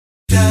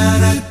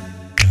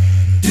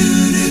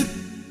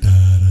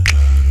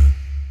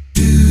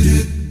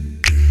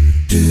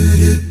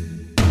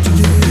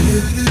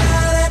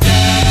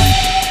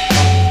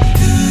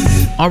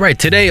All right,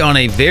 today on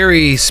a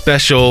very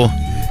special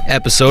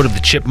episode of the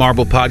Chip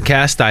Marble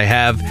Podcast, I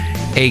have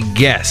a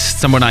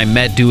guest, someone I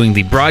met doing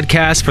the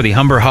broadcast for the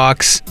Humber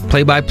Hawks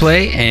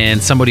play-by-play,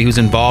 and somebody who's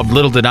involved,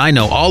 little did I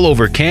know, all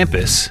over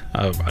campus,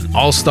 an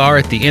all-star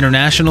at the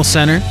International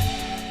Center.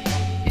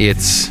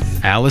 It's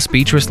Alice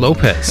Beatrice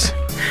Lopes.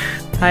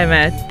 Hi,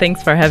 Matt.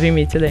 Thanks for having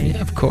me today. Yeah,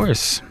 of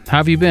course. How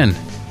have you been?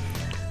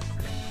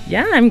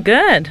 Yeah, I'm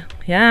good.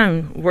 Yeah,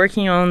 I'm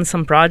working on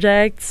some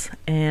projects,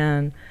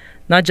 and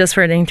not just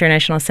for the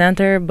International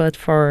Center, but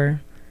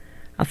for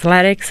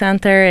Athletic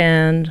Center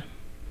and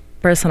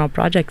personal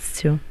projects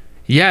too.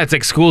 Yeah, it's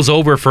like school's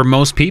over for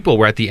most people.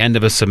 We're at the end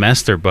of a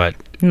semester, but...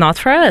 Not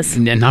for us.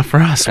 Not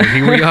for us. Well,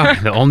 here we are,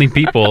 the only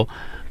people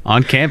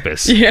on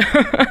campus. Yeah.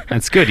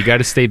 That's good. You got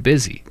to stay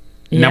busy.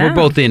 Yeah. Now, we're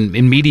both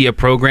in media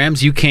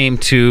programs. You came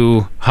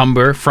to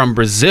Humber from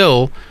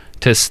Brazil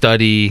to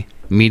study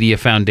media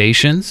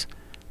foundations.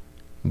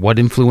 What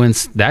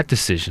influenced that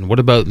decision? What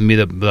about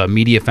the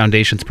Media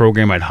Foundations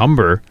program at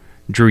Humber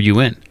drew you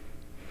in?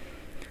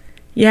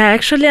 Yeah,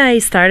 actually, I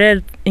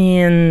started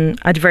in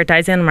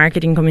advertising and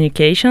marketing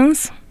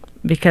communications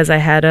because I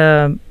had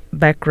a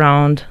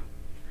background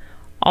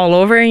all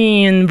over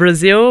in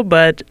Brazil,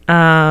 but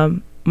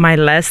my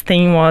last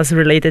thing was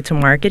related to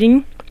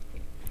marketing.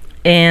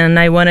 And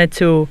I wanted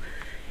to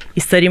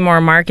study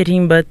more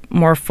marketing, but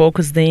more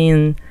focused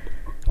in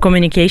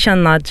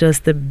communication, not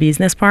just the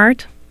business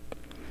part.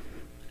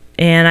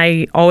 And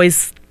I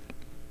always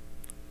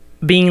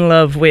been in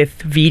love with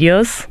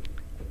videos.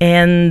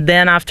 And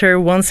then after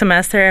one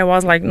semester, I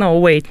was like, no,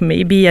 wait,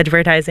 maybe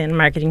advertising and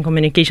marketing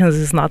communications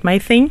is not my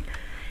thing.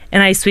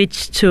 And I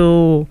switched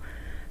to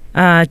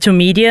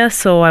media,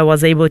 so I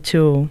was able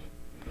to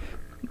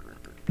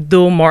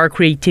do more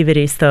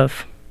creativity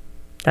stuff.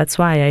 That's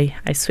why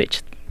I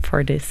switched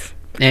for this.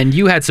 And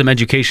you had some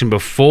education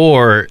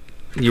before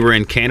you were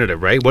in Canada,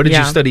 right? What did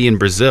you study in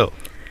Brazil?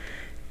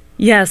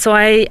 Yeah, so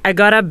I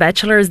got a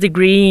bachelor's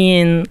degree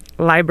in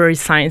library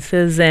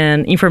sciences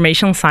and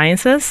information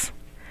sciences.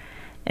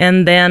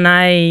 And then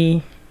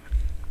I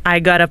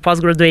got a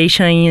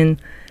post-graduation in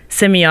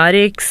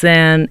semiotics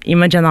and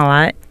image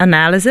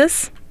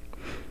analysis.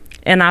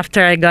 And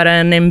after I got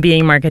an MBA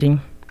in marketing.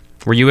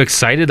 Were you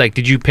excited? Like,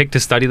 did you pick to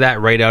study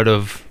that right out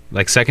of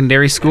like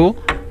secondary school?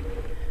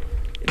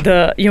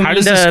 How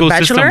does the school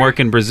system work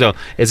in Brazil?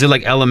 Is it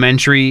like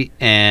elementary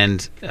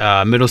and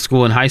middle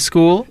school and high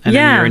school, and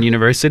then you're in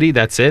university?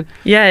 That's it?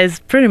 Yeah, it's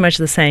pretty much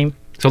the same.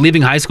 So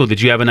leaving high school,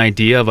 did you have an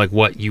idea of like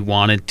what you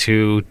wanted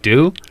to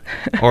do,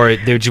 or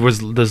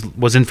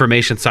was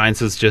information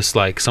sciences just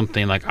like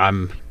something like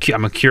I'm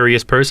a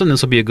curious person?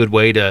 This will be a good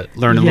way to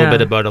learn a little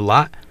bit about a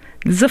lot.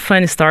 This is a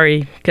funny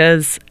story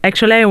because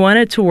actually I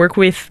wanted to work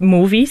with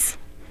movies,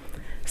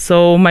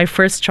 so my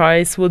first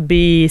choice would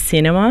be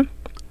cinema.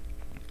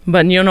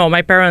 But,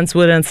 my parents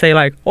wouldn't say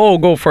like, oh,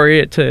 go for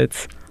it.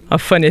 It's a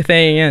funny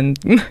thing.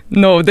 And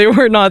no, they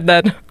were not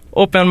that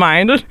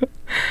open-minded.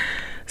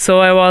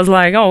 So I was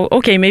like, oh,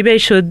 okay, maybe I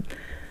should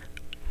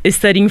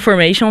study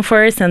information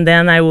first, and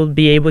then I will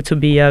be able to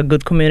be a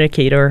good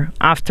communicator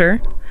after.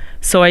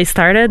 So I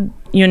started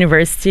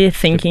university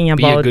thinking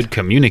about... Be a good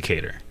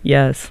communicator.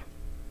 Yes.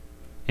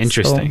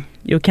 Interesting. So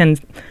you can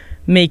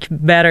make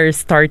better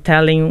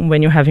storytelling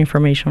when you have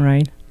information,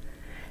 right?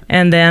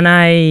 And then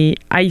I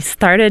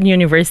started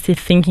university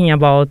thinking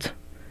about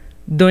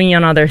doing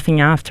another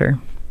thing after.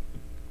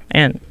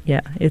 And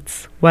yeah,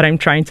 it's what I'm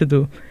trying to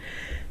do.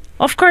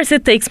 Of course,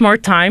 it takes more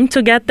time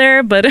to get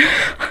there, but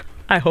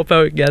I hope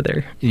I will get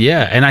there.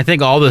 Yeah, and I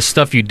think all the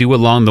stuff you do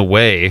along the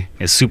way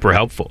is super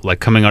helpful. Like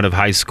coming out of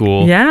high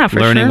school,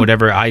 learning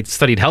whatever. I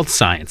studied health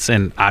science,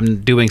 and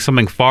I'm doing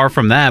something far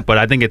from that, but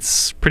I think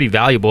it's pretty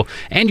valuable.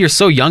 And you're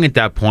so young at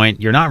that point,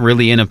 you're not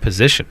really in a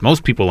position,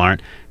 most people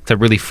aren't, to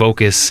really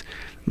focus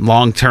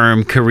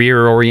long-term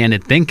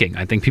career-oriented thinking.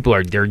 I think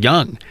they're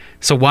young.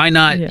 So why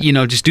not,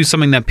 just do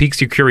something that piques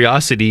your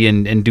curiosity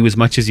and do as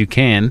much as you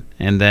can.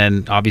 And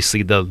then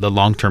obviously the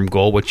long-term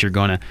goal, what you're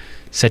going to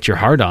set your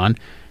heart on,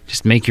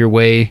 just make your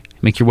way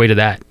to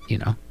that,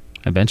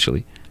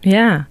 eventually.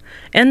 Yeah.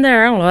 And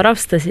there are a lot of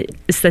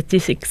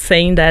statistics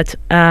saying that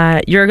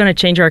you're going to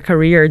change your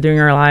career during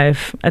your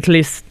life at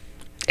least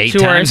 8 2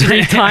 times. or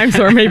 3 times,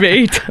 or maybe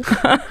 8.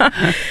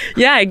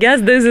 Yeah, I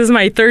guess this is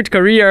my 3rd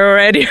career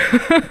already.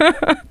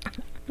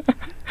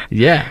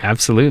 Yeah,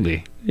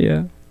 absolutely.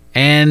 Yeah.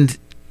 And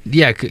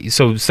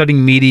so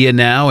studying media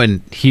now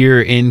and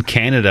here in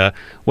Canada,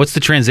 what's the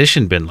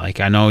transition been like?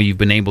 I know you've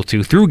been able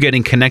to, through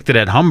getting connected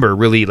at Humber,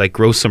 really like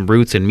grow some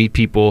roots and meet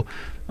people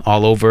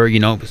all over,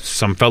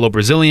 some fellow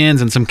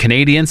Brazilians and some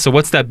Canadians. So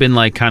what's that been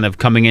like kind of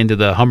coming into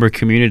the Humber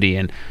community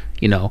and,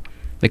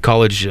 the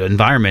college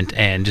environment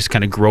and just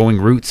kind of growing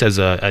roots as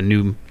a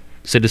new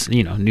citizen,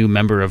 new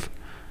member of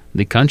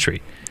the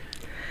country?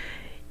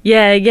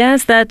 Yeah, I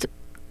guess that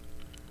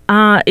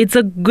it's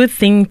a good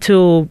thing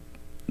to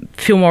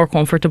feel more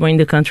comfortable in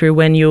the country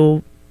when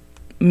you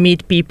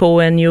meet people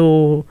and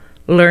you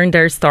learn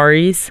their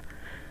stories.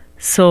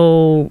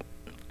 So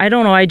I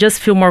don't know, I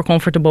just feel more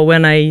comfortable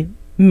when I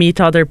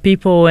meet other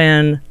people,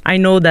 and I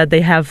know that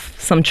they have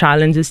some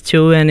challenges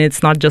too, and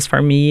it's not just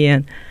for me,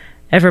 and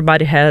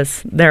everybody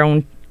has their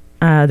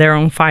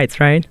own fights,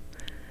 right?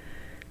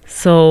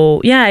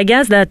 So yeah, I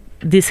guess that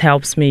this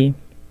helps me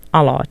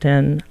a lot,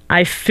 and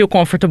I feel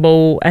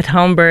comfortable at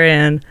Humber,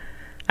 and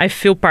I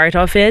feel part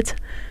of it.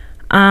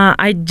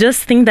 I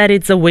just think that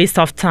it's a waste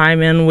of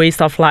time and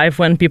waste of life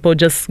when people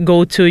just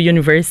go to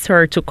university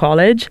or to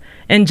college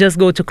and just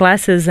go to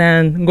classes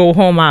and go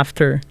home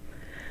after.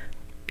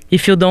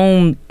 If you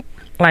don't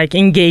like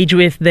engage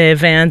with the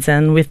events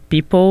and with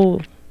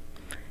people,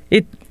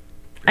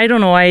 I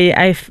don't know,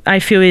 I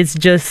feel it's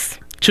just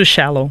too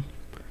shallow.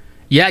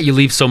 Yeah, you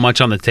leave so much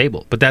on the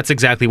table. But that's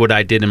exactly what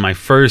I did in my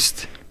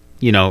first,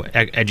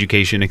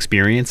 education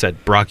experience at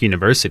Brock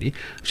University.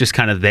 Just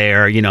kind of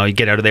there, you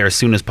get out of there as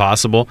soon as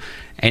possible.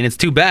 And it's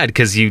too bad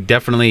because you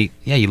definitely,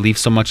 you leave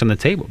so much on the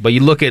table. But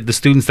you look at the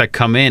students that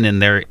come in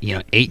and they're,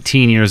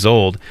 18 years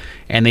old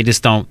and they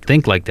just don't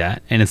think like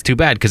that. And it's too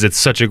bad because it's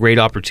such a great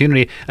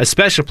opportunity,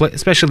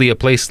 especially a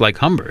place like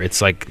Humber.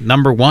 It's like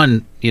number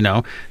one,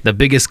 the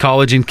biggest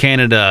college in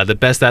Canada, the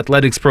best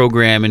athletics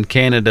program in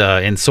Canada.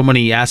 And so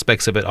many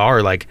aspects of it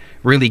are like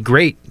really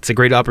great. It's a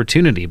great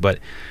opportunity. But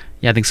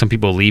yeah, I think some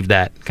people leave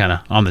that kind of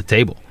on the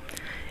table.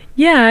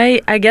 Yeah,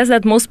 I guess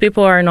that most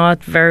people are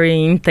not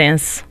very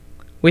intense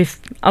with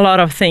a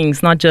lot of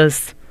things, not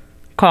just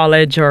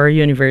college or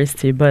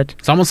university, but...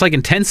 It's almost like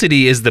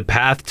intensity is the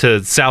path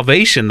to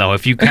salvation, though.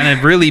 If you kind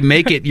of really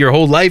make it your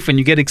whole life and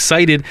you get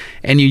excited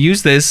and you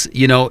use this,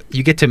 you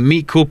get to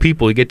meet cool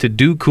people, you get to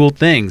do cool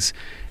things.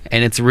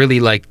 And it's really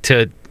like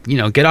to,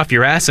 get off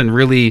your ass and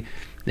really...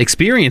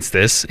 experience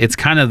this. It's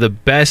kind of the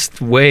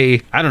best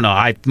way. I don't know.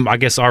 I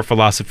guess our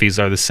philosophies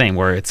are the same,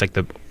 where it's like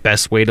the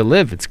best way to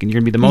live. You're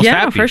gonna be the most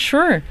happy. Yeah, for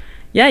sure.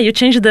 Yeah, you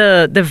change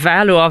the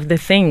value of the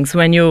things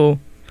when you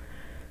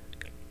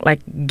like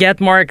get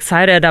more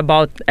excited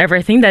about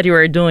everything that you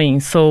are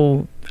doing.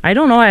 So I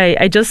don't know.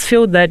 I just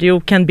feel that you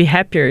can be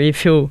happier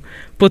if you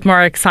put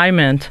more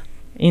excitement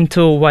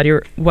into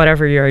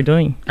whatever you are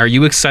doing. Are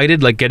you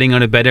excited, like getting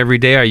out of bed every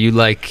day? Are you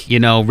like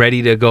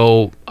ready to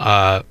go?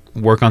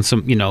 Work on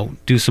some,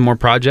 do some more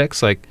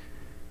projects, like,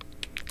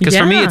 because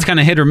for me it's kind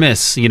of hit or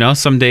miss.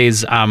 Some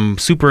days I'm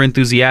super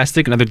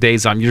enthusiastic and other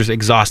days you're just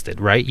exhausted,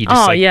 right? You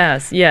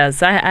just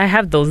yes, I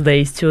have those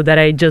days too that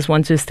I just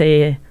want to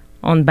stay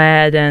on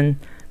bed and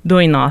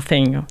doing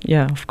nothing.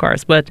 Yeah, of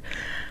course, but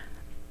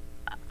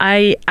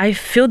I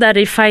feel that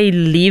if I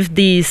leave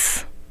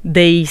these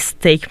days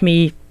take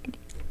me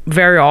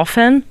very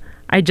often,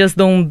 I just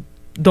don't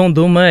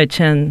do much,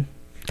 and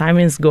time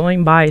is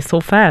going by so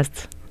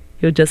fast.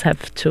 You just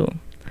have to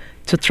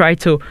try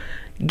to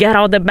get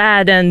out of the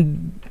bed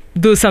and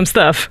do some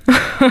stuff.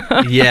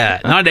 Yeah.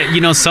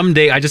 Some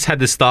day, I just had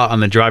this thought on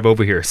the drive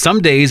over here.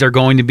 Some days are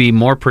going to be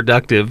more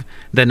productive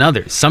than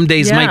others. Some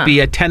days might be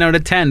a 10 out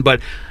of 10,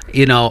 but,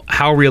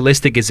 how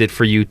realistic is it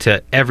for you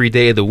to every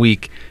day of the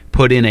week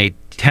put in a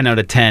 10 out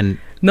of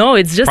 10 No,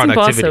 it's just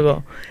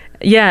impossible.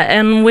 Yeah,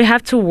 and we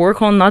have to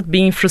work on not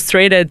being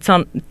frustrated,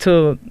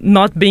 to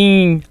not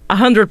being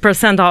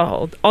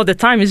 100% all the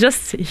time. It's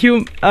just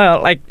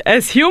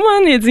as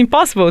human, it's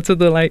impossible to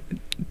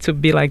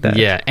be like that.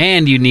 Yeah,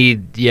 and you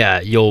need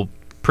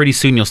pretty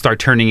soon you'll start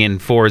turning in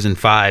 4s and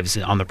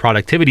 5s on the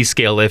productivity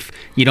scale if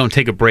you don't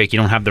take a break. You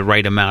don't have the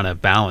right amount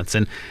of balance,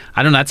 and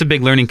I don't know. That's a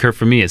big learning curve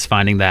for me, is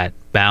finding that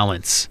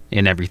balance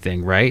in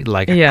everything. Right?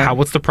 Like,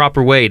 what's the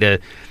proper way to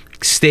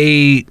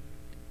stay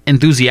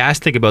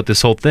enthusiastic about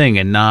this whole thing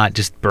and not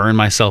just burn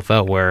myself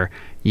out, where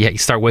you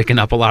start waking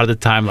up a lot of the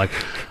time like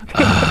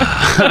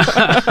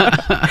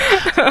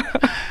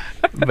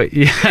but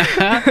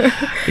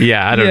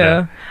I don't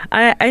know.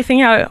 I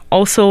think I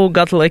also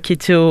got lucky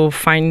to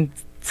find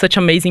such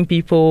amazing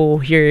people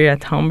here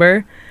at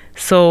Humber,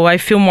 so I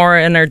feel more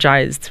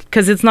energized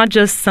because it's not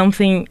just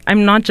something,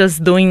 I'm not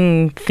just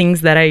doing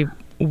things that I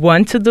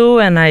want to do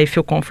and I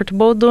feel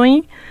comfortable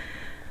doing,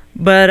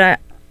 but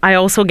I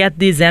also get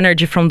this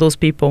energy from those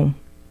people.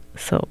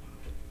 So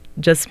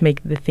just make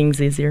the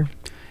things easier.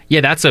 Yeah,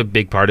 that's a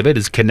big part of it,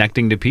 is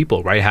connecting to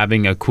people, right?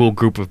 Having a cool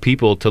group of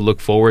people to look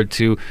forward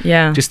to.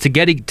 Yeah. Just to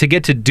get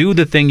to do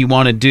the thing you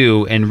want to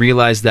do and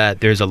realize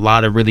that there's a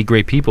lot of really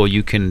great people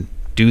you can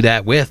do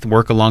that with,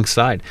 work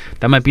alongside.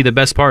 That might be the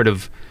best part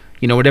of,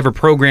 whatever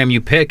program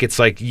you pick. It's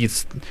like you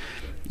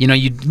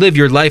live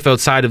your life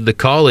outside of the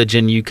college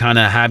and you kind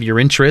of have your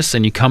interests,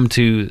 and you come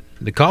to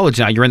the college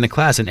now, you're in the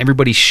class, and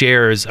everybody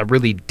shares a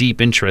really deep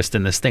interest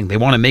in this thing. They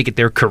want to make it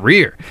their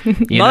career.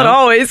 Not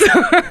always.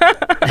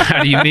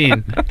 How do you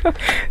mean?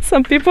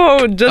 Some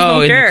people just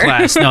don't care. In the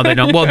class. No, they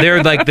don't. Well,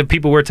 they're like the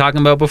people we're talking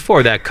about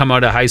before that come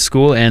out of high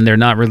school and they're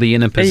not really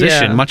in a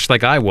position, much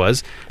like I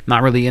was,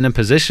 not really in a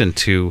position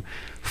to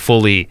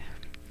fully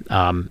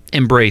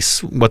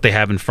embrace what they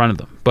have in front of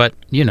them. But,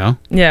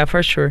 Yeah,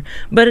 for sure.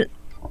 But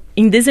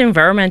in this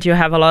environment, you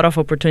have a lot of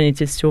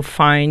opportunities to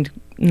find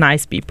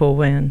nice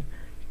people and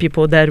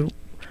people that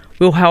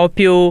will help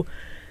you,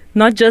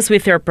 not just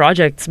with your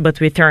projects, but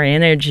with your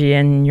energy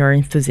and your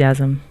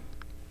enthusiasm.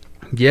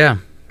 Yeah,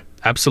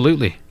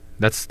 absolutely.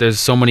 there's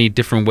so many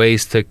different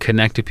ways to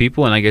connect to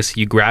people, and I guess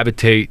you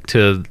gravitate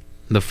to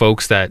the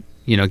folks that,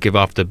 you know, give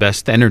off the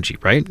best energy,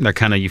 right? They're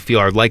kind of, you feel,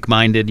 are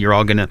like-minded. You're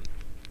all gonna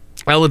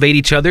elevate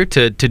each other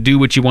to do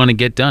what you want to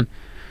get done.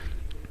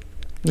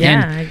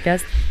 Yeah, and I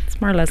guess it's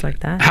more or less like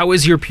that. How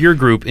is your peer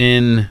group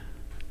in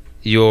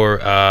your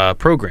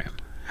program?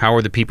 How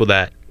are the people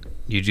that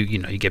you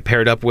get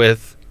paired up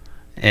with,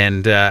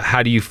 and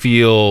how do you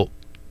feel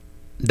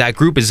that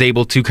group is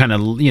able to kind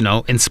of, you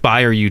know,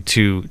 inspire you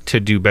to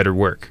do better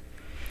work?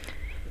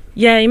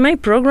 Yeah, in my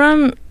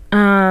program,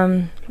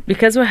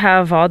 because we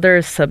have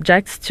other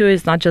subjects too,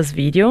 it's not just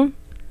video.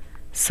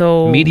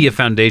 So media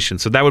foundation.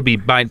 So that would be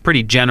by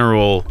pretty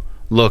general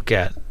look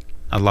at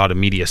a lot of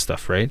media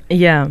stuff, right?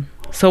 Yeah.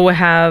 So we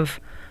have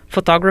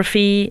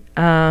photography,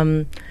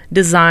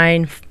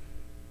 design,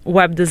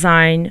 web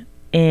design,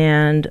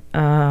 and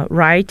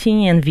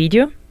writing and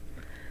video.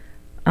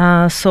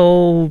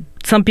 So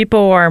some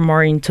people are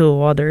more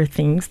into other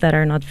things that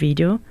are not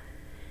video.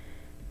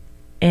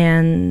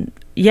 And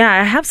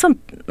yeah, I have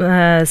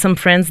some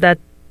friends that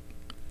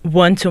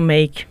want to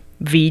make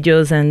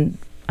videos, and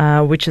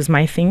which is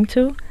my thing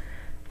too.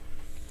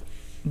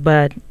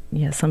 But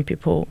yeah, some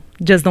people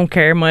just don't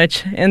care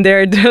much, and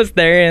they're just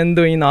there and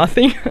doing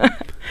nothing.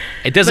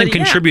 It doesn't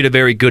contribute a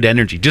very good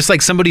energy. Just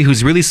like somebody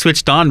who's really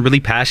switched on,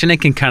 really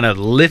passionate, can kind of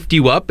lift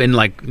you up and,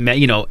 like,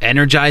 you know,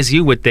 energize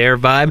you with their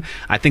vibe.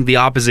 I think the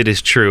opposite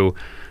is true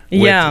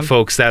with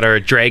folks that are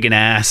dragging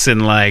ass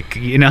and, like,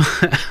 you know.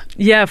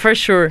 Yeah, for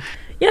sure.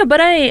 Yeah, but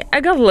I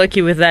got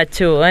lucky with that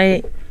too.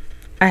 I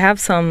have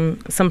some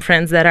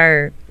friends that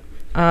are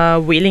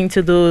willing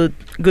to do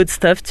good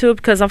stuff too,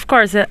 because of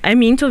course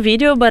I'm into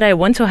video, but I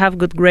want to have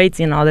good grades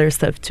in other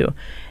stuff too.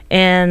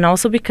 And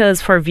also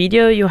because for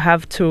video you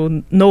have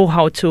to know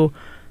how to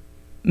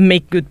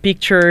make good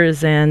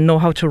pictures and know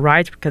how to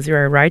write, because you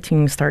are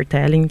writing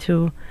storytelling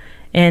too.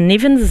 And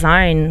even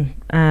design,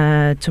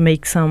 to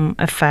make some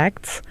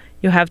effects,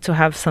 you have to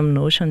have some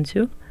notion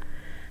too.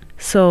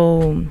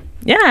 So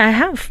yeah,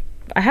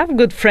 I have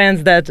good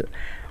friends that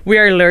we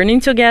are learning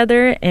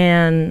together,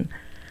 and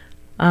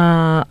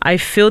I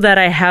feel that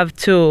I have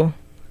to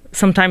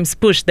sometimes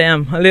push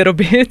them a little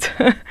bit,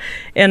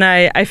 and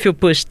I feel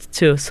pushed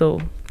too.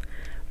 So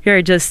we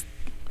are just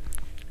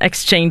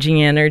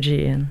exchanging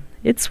energy, and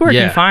it's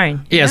working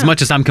fine. Yeah, as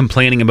much as I'm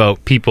complaining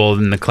about people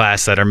in the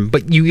class that are,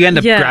 but you end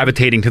up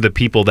gravitating to the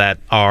people that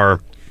are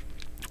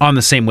on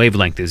the same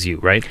wavelength as you,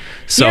 right?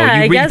 So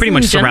you pretty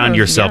much surround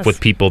yourself with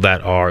people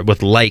that are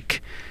with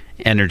like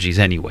energies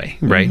anyway,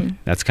 right? Mm-hmm.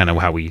 That's kind of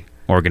how we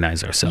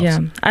organize ourselves.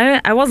 Yeah,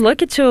 I was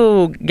lucky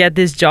to get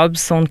these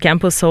jobs on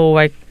campus, so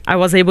I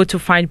was able to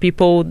find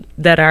people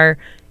that are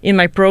in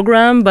my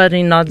program, but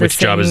in not the Which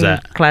same job is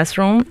that?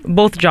 Classroom.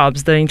 Both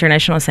jobs, the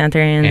International Center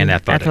and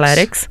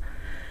athletics.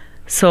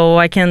 So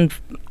I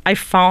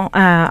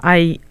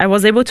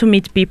was able to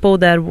meet people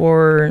that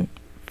were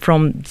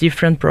from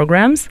different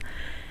programs,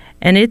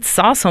 and it's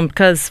awesome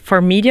because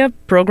for media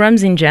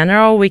programs in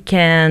general, we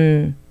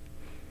can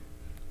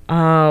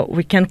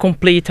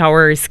complete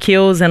our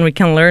skills and we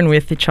can learn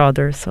with each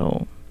other.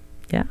 So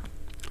yeah,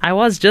 I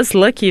was just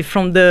lucky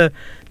from the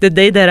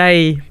day that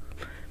I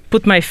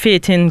put my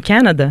feet in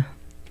Canada.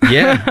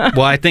 Yeah.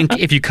 Well, I think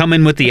if you come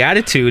in with the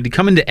attitude, you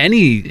come into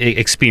any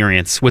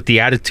experience with the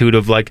attitude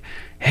of like,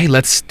 hey,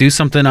 let's do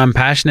something I'm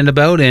passionate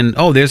about, and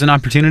there's an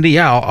opportunity.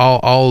 Yeah,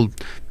 I'll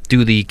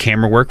do the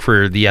camera work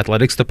for the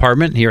athletics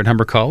department here at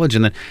Humber College.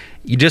 And then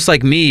you, just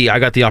like me, I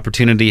got the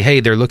opportunity, hey,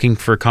 they're looking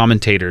for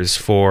commentators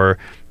for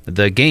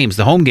the games,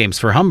 the home games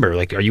for Humber.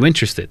 Like, are you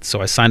interested? So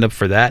I signed up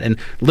for that, and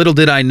little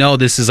did I know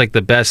this is like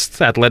the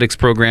best athletics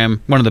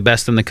program, one of the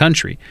best in the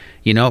country.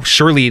 You know,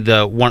 surely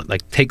the one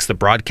like takes the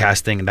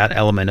broadcasting and that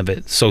element of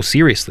it so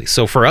seriously.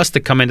 So for us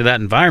to come into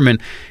that environment,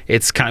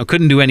 it's kind of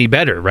couldn't do any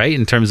better, right?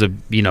 In terms of,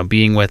 you know,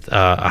 being with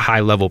a high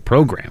level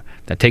program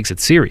that takes it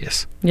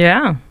serious.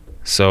 Yeah.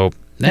 So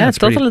yeah, it's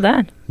totally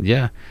that.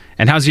 Yeah.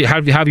 And how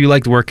have you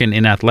liked working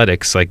in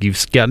athletics? Like,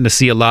 you've gotten to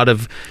see a lot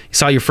of. You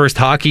saw your first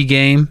hockey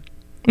game.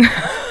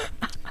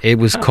 It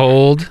was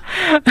cold.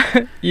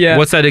 Yeah.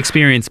 What's that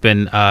experience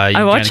been?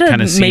 I watched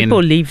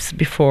Maple Leafs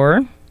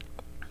before.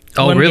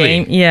 Oh, one really?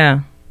 Game,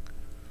 yeah.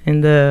 In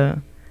the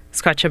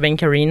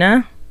Scotiabank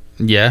Arena.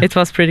 Yeah. It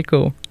was pretty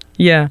cool.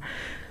 Yeah.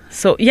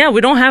 So, yeah,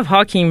 we don't have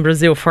hockey in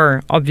Brazil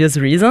for obvious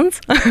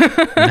reasons.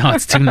 No,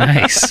 it's too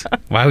nice.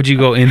 Why would you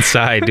go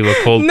inside to a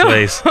cold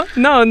place?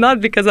 No, not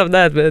because of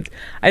that, but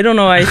I don't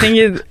know. I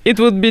think it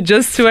would be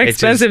just too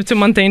expensive to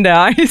maintain the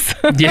ice.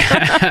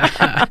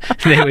 Yeah.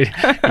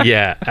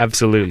 Yeah,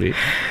 absolutely.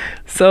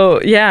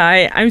 So,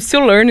 yeah, I'm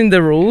still learning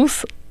the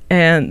rules.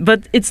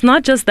 But it's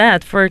not just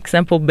that. For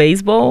example,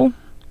 baseball,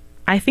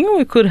 I think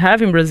we could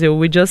have in Brazil.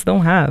 We just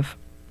don't have.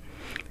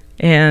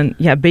 And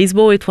yeah,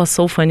 baseball, it was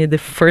so funny. The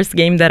first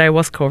game that I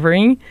was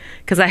covering,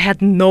 because I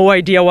had no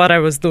idea what I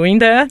was doing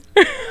there.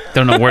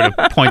 Don't know where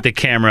to point the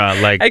camera.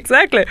 Like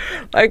exactly.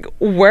 Like,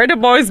 where the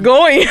ball is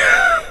going.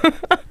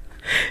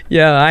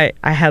 Yeah,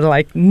 I had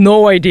like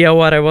no idea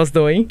what I was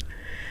doing.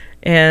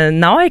 And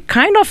now I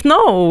kind of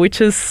know, which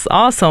is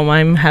awesome.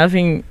 I'm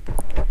having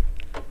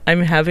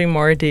I'm having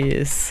more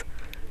this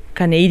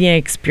Canadian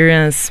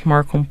experience,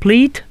 more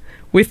complete,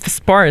 with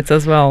sports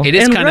as well. It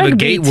is kind of a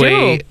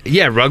gateway. Too.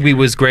 Yeah, rugby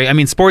was great. I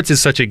mean, sports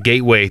is such a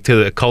gateway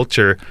to the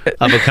culture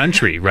of a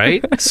country,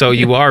 right? So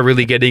you are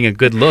really getting a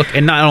good look,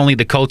 and not only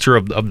the culture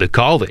of the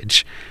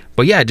college,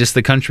 but yeah, just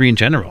the country in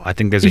general. I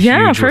think there's a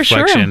huge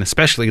reflection,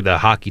 especially the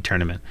hockey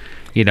tournament,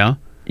 you know?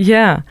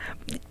 Yeah.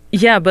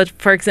 Yeah, but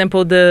for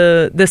example,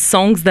 the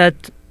songs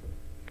that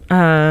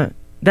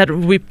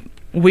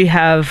we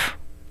have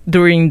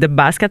during the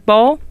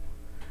basketball,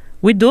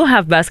 we do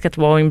have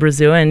basketball in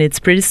Brazil, and it's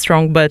pretty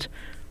strong, but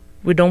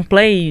we don't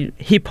play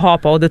hip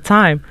hop all the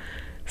time.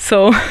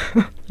 So,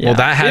 yeah. Well,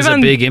 that has a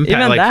big impact.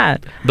 Even like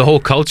that. The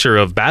whole culture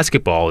of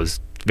basketball is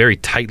very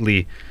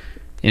tightly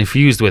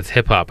infused with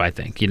hip hop, I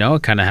think. You know,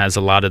 it kind of has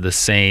a lot of the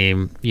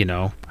same, you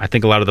know, I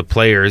think a lot of the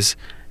players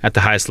at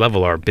the highest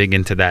level are big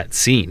into that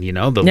scene, you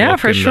know, the look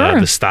for and sure.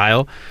 the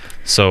style.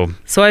 So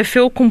I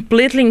feel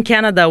completely in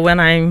Canada when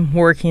I'm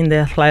working in the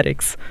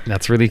athletics.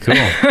 That's really cool.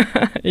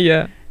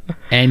 Yeah.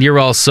 And you're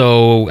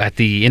also at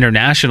the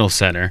International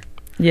Center.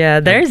 Yeah,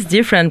 there's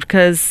different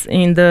because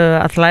in the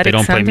athletics they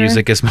don't center, play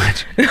music as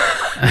much.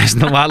 There's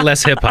a lot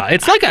less hip hop.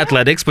 It's like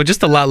athletics, but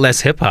just a lot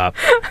less hip hop.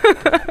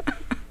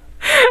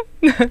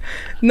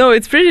 No,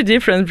 it's pretty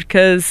different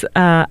because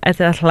at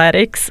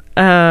athletics,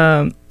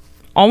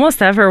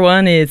 almost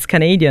everyone is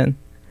Canadian.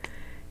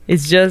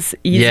 It's just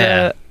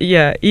Isa,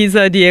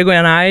 Diego,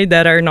 and I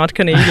that are not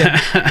Canadian.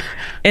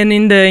 And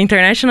in the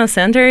International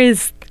Center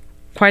is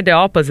quite the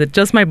opposite.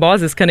 Just my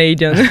boss is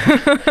Canadian.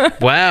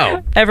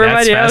 Wow.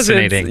 Everybody else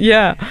is,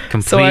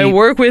 Complete so I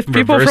work with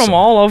people from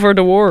all over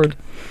the world.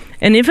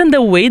 And even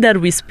the way that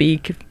we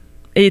speak,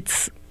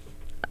 it's,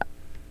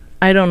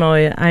 I don't know,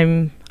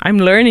 I'm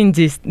learning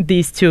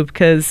these too,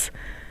 because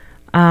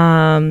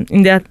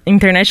in the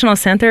International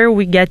Center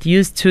we get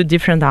used to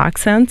different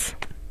accents,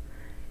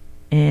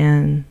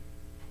 and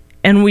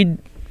we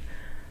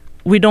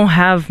don't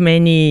have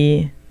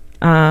many.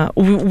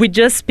 We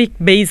just speak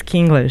basic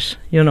English,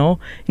 you know.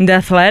 In the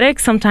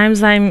athletics, sometimes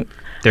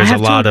there's a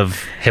lot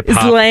of hip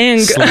hop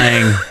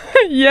slang.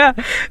 Yeah.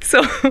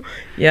 So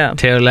yeah.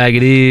 Tail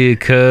laggedy,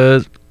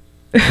 cuz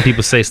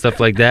people say stuff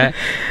like that.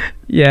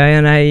 Yeah,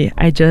 and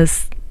I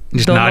just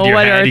don't know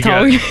what you're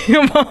talking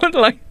about.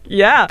 Like,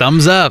 yeah.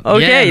 Thumbs up.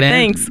 Okay, yeah,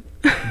 thanks.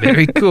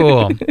 Very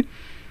cool.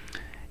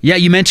 Yeah,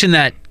 you mentioned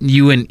that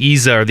you and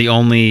Isa are the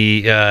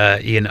only,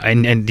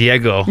 and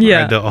Diego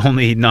are the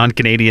only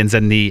non-Canadians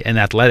in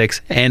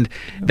athletics. And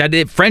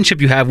that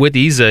friendship you have with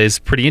Isa is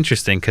pretty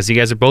interesting because you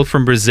guys are both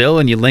from Brazil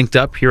and you linked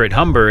up here at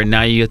Humber, and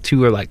now you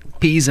two are like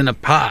peas in a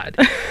pod.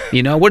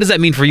 You know, what does that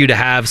mean for you to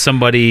have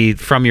somebody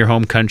from your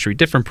home country,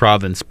 different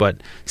province, but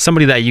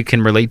somebody that you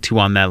can relate to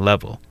on that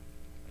level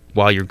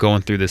while you're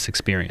going through this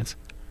experience?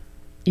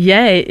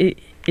 Yeah,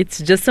 it's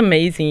just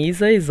amazing.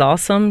 Isa is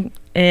awesome,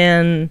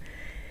 and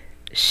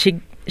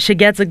she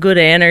gets a good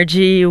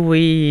energy.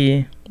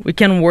 We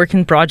can work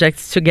in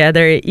projects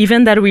together,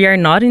 even that we are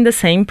not in the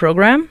same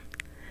program.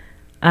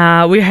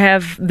 We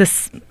have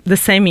the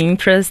same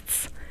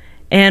interests,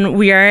 and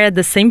we are at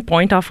the same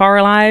point of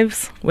our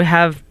lives. We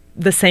have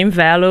the same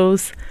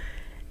values,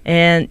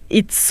 and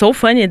it's so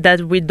funny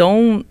that we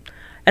don't.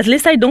 At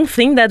least I don't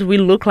think that we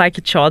look like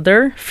each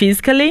other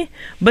physically,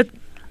 but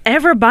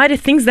everybody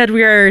thinks that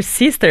we are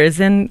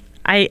sisters, and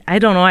I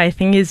don't know. I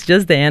think it's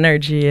just the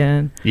energy.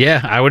 And yeah,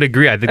 I would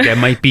agree. I think that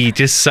might be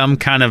just some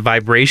kind of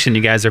vibration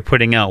you guys are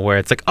putting out where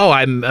it's like, oh,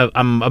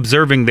 I'm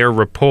observing their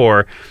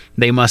rapport.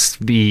 They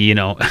must be, you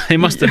know, they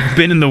must have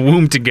been in the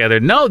womb together.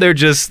 No,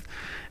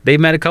 they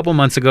met a couple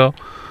months ago.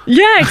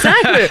 Yeah,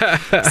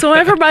 exactly. So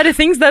everybody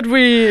thinks that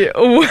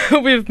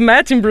we've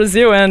met in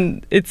Brazil,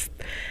 and it's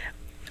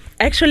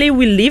actually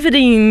we lived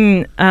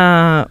in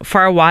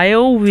for a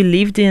while. We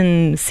lived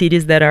in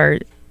cities that are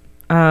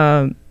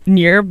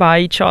nearby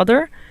each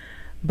other,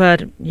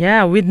 but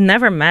yeah, we'd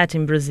never met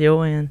in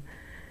Brazil, and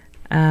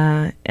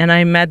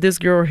I met this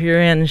girl here,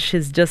 and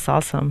she's just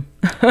awesome.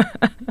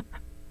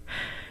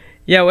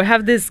 Yeah, we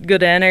have this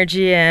good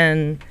energy,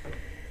 and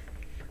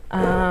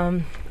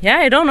yeah,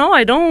 I don't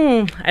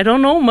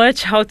know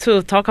much how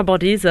to talk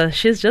about Isa.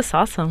 She's just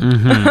awesome.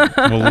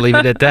 Mm-hmm. We'll leave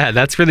it at that.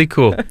 That's really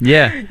cool.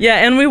 Yeah.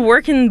 Yeah, and we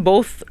work in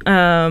both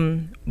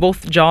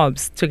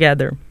jobs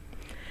together.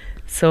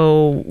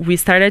 So we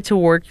started to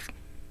work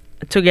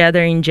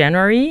together in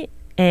January,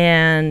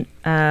 and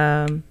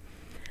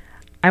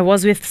I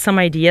was with some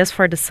ideas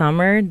for the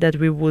summer that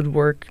we would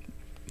work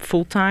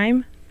full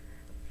time,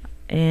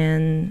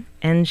 and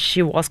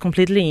she was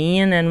completely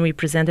in, and we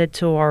presented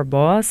to our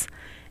boss,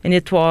 and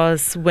it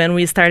was when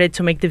we started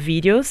to make the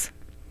videos.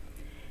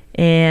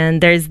 And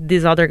there's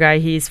this other guy,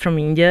 he's from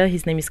India,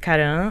 his name is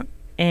Karan,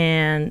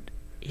 and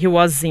he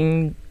was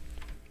in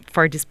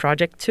for this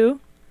project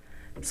too.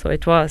 So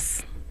it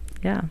was,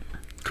 yeah.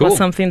 Cool. Was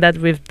something that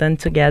we've done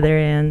together,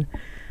 and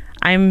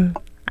I'm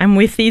I'm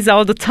with these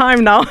all the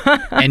time now.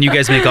 And you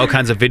guys make all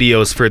kinds of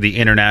videos for the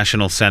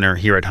International Center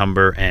here at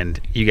Humber, and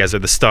you guys are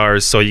the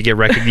stars, so you get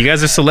you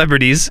guys are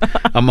celebrities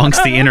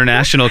amongst the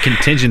international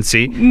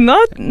contingency.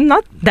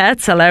 Not that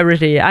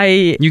celebrity.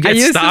 You get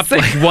stopped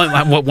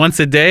like once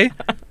a day?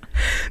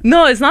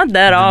 No, it's not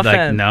that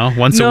often.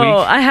 Once a week?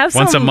 I have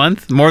once a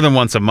month? More than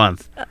once a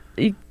month?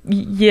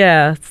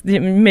 Yeah,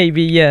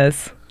 maybe,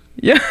 yes.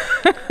 Yeah.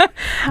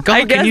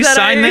 Can you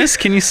sign this?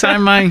 Can you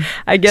sign my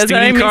I guess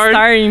student I'm card?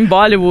 Starring in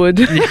Bollywood.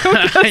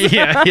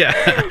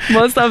 Yeah.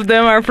 Most of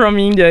them are from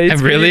India.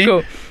 It's really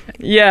cool.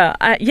 Yeah,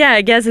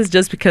 I guess it's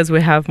just because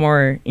we have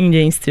more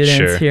Indian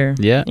students here.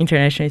 Yeah.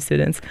 International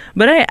students.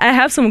 But I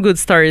have some good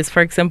stories.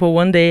 For example,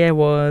 one day I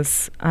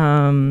was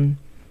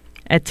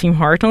at Tim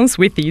Hortons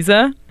with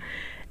Isa,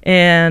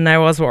 and I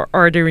was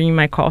ordering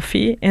my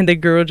coffee, and the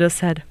girl just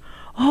said,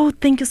 "Oh,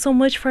 thank you so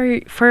much for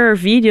our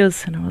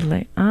videos." And I was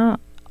like,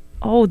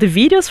 "Oh, the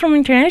videos from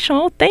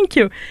International? Oh, thank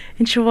you."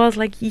 And she was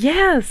like,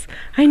 "Yes,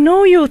 I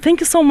know you. Thank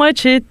you so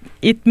much.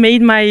 It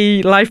made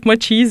my life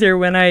much easier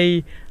when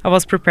I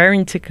was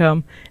preparing to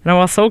come." And I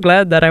was so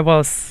glad that I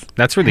was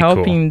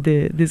helping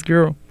this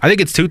girl. I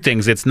think it's two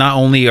things. It's not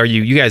only are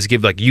you guys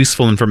give like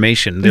useful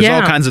information. There's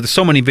all kinds of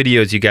so many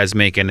videos you guys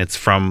make, and it's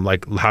from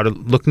like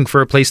looking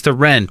for a place to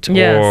rent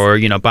or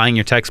buying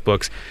your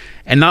textbooks.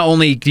 And not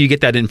only do you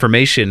get that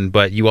information,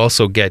 but you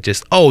also get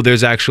just,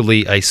 there's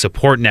actually a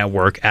support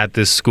network at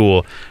this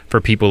school for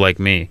people like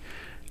me.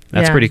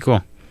 That's pretty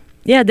cool.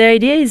 Yeah, the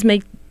idea is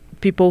make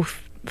people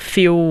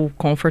feel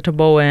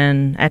comfortable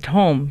and at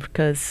home,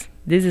 because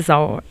this is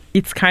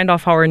it's kind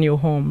of our new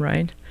home,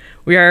 right?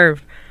 We are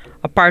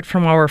apart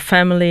from our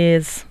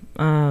families,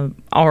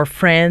 our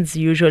friends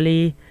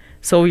usually.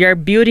 So we are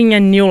building a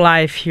new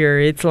life here.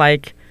 It's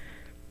like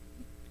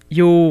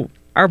you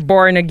are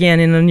born again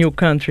in a new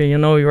country.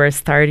 You are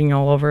starting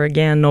all over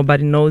again.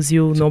 Nobody knows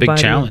you. It's a big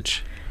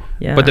challenge.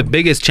 Yeah. But the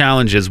biggest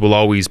challenges will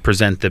always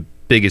present the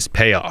biggest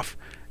payoff,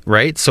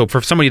 right? So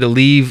for somebody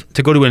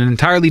to go to an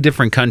entirely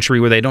different country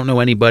where they don't know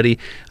anybody,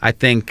 I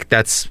think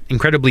that's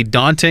incredibly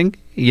daunting,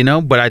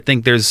 but I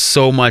think there's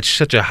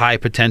such a high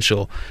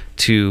potential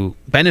to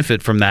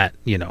benefit from that,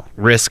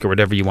 risk or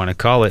whatever you want to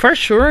call it. For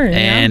sure.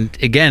 And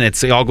again,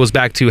 it all goes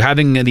back to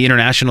having the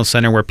International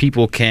Center where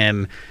people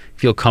can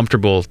feel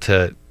comfortable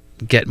to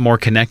get more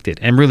connected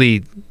and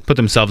really put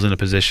themselves in a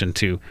position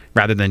to,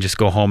 rather than just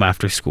go home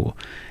after school,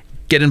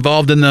 get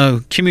involved in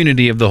the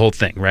community of the whole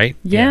thing, right?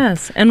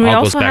 Yes. Yeah. And we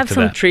also have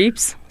some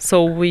trips.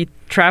 So we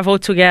travel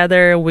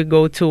together, we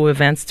go to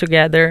events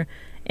together,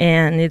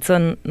 and it's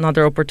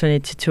another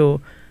opportunity to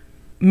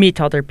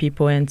meet other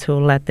people and to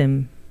let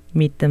them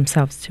meet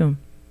themselves too.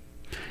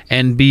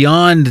 And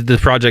beyond the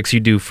projects you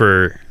do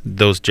for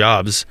those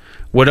jobs,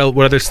 what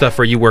other stuff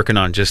are you working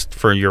on just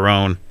for your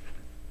own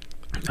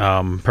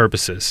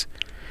purposes?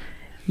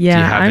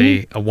 Yeah, do you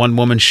have a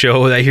one-woman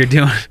show that you're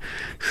doing?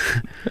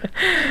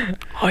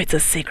 It's a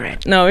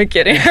secret. No, I'm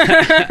kidding.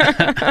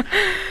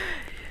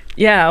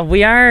 Yeah,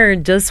 we are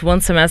just one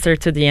semester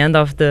to the end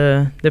of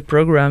the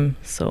program,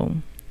 so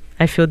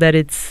I feel that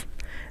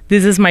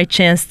this is my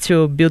chance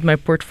to build my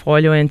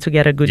portfolio and to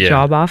get a good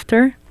job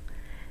after.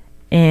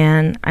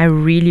 And I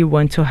really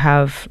want to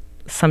have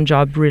some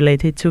job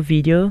related to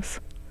videos.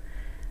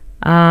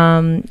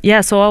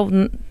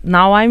 So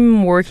now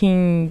I'm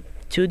working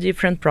 2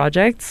 different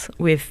projects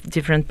with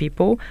different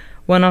people.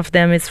 One of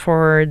them is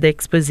for the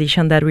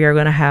exposition that we are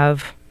going to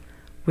have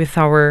with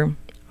our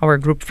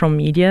group from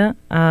media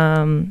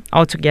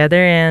all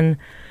together, and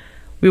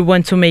we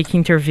want to make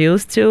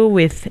interviews too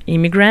with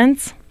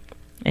immigrants,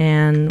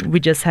 and we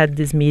just had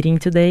this meeting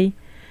today.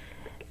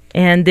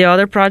 And the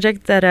other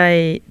project that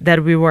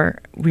we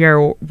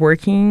are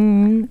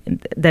working,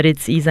 that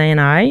it's Isa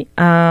and I,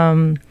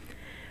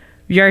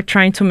 we are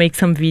trying to make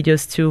some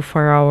videos too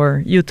for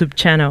our YouTube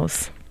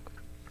channels.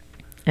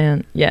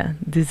 And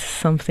this is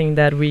something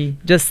that we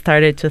just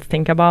started to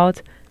think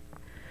about.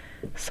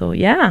 So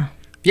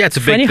it's a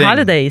big funny thing.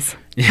 Holidays.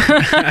 You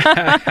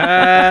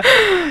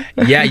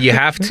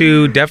have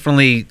to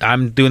definitely.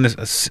 I'm doing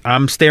this.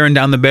 I'm staring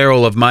down the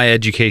barrel of my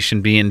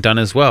education being done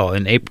as well.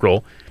 In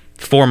April,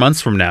 4 months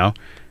from now,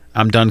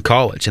 I'm done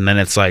college, and then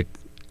it's like,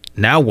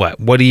 now what?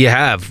 What do you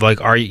have? Like,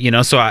 are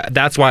you? So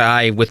that's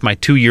why with my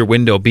 2-year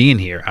window being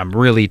here, I'm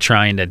really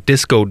trying to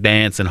disco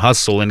dance and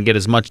hustle and get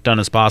as much done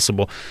as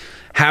possible.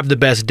 Have the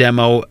best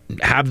demo,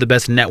 have the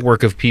best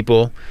network of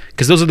people,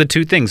 because those are the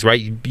 2 things,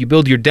 right? You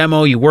build your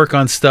demo, you work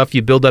on stuff,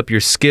 you build up your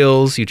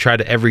skills, you try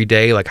to every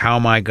day, like, how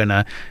am I going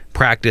to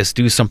practice,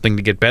 do something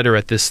to get better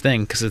at this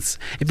thing? Because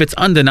if it's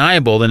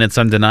undeniable, then it's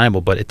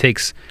undeniable, but it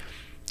takes,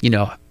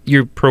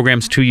 your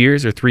program's 2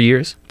 years or 3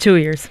 years? 2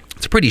 years.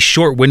 It's a pretty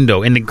short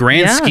window. In the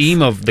grand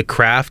scheme of the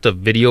craft of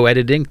video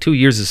editing, 2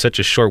 years is such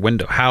a short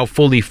window. How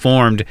fully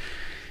formed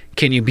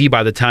can you be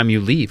by the time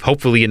you leave?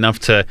 Hopefully enough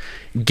to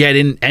get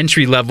in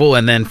entry level,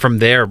 and then from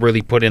there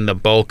really put in the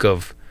bulk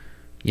of,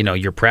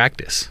 your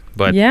practice.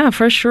 But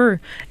for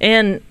sure.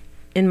 And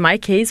in my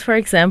case, for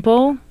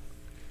example,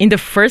 in the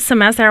first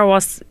semester, I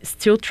was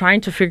still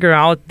trying to figure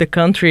out the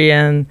country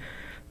and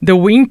the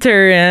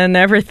winter and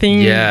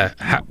everything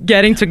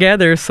getting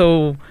together.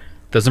 So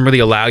doesn't really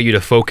allow you to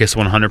focus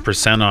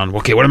 100% on,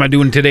 okay, what am I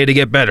doing today to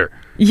get better?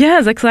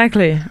 Yes,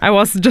 exactly. I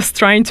was just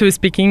trying to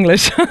speak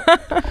English.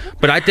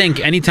 But I think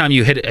anytime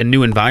you hit a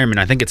new environment,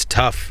 I think it's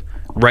tough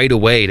right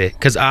away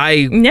because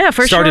I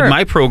started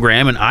my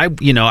program and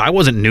I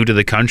wasn't new to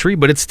the country,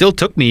 but it still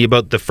took me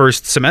about the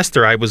first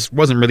semester. I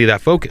wasn't really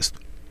that focused.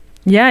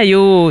 Yeah,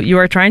 you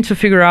are trying to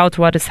figure out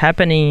what is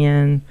happening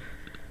and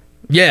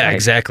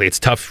exactly. It's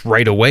tough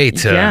right away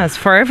to yes,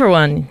 for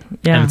everyone.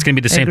 Yeah, and it's gonna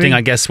be the same thing,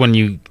 I guess, when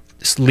you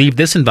leave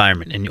this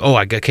environment and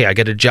I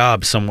get a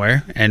job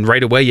somewhere, and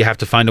right away you have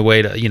to find a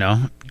way to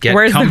get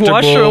Where's comfortable. The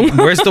washroom?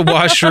 Where's the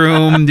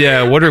washroom?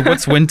 Yeah,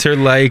 what's winter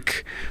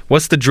like?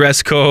 What's the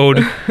dress code?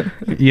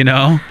 And you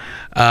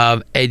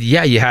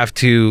have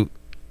to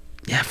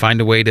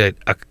find a way to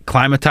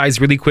acclimatize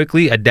really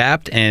quickly,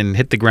 adapt, and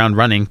hit the ground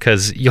running,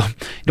 because you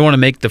don't want to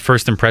make the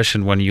first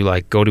impression when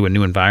you go to a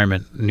new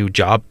environment, new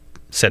job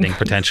setting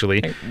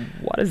potentially.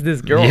 What is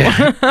this girl?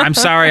 Yeah. I'm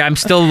sorry, I'm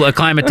still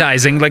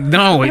acclimatizing.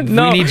 No, we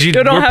need you.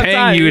 We're paying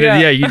time, you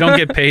to. You don't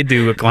get paid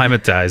to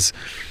acclimatize.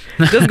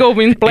 Just go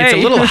and play. It's a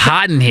little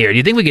hot in here. Do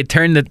you think we could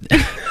turn the?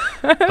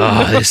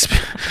 This.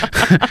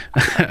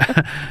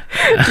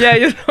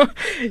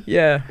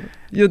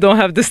 You don't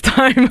have this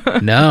time.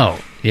 No.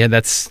 Yeah,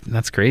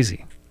 that's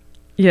crazy.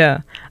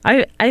 Yeah,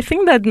 I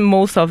think that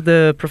most of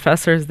the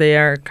professors, they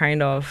are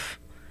kind of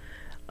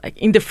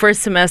in the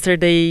first semester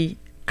they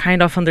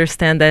kind of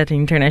understand that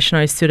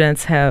international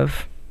students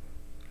have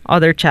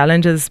other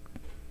challenges.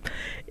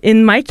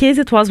 In my case,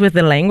 it was with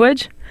the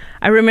language.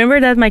 I remember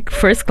that my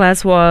first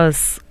class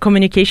was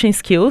communication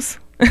skills.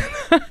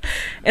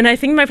 And I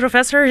think my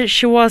professor,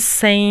 she was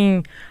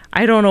saying,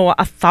 I don't know,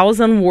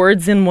 1,000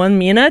 words in 1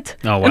 minute.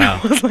 Oh, wow. And I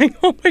was like,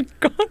 oh my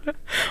God,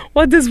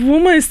 what this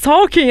woman is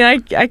talking. I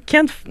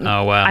can't.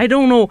 Oh, wow. I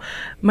don't know.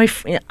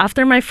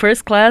 After my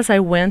first class, I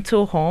went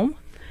to home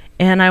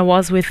and I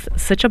was with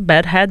such a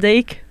bad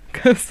headache.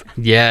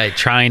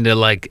 Trying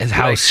to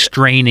how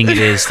straining it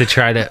is to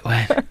try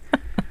to.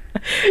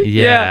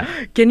 Yeah.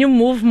 Can you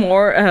move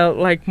more,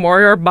 more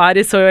your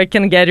body so I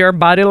can get your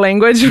body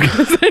language?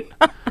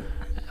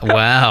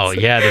 Wow.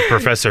 Yeah, the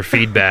professor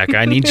feedback.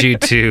 I need you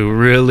to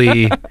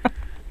really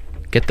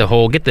get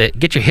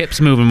your hips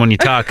moving when you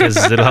talk, because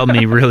it'll help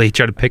me really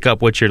try to pick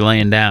up what you're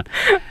laying down.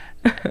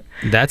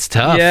 That's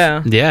tough.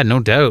 Yeah, no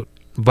doubt.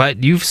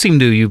 But you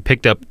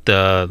picked up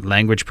the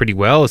language pretty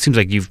well. It seems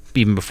like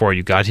even before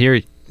you got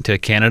here to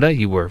Canada,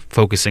 you were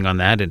focusing on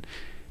that, and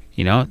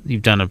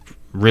you've done a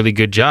really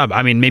good job.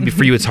 I mean, maybe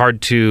for you it's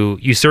hard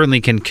you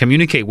certainly can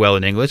communicate well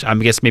in English. I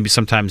guess maybe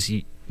sometimes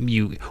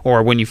you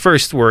or when you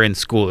first were in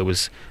school, it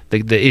was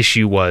the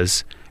issue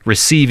was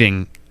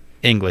receiving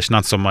English,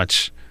 not so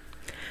much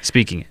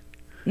speaking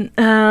it.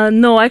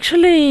 No,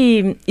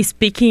 actually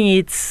speaking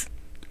it's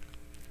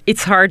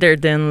harder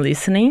than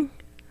listening.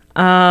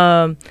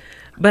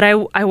 But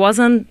I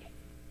wasn't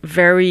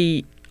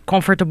very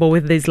comfortable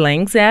with these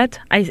slangs yet.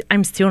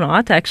 I'm still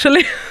not,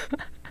 actually.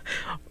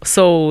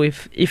 So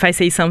if I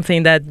say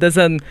something that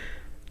doesn't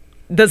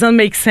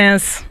make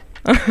sense,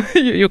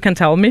 you can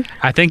tell me.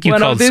 I think you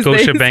called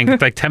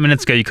Scotiabank 10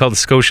 minutes ago. You called the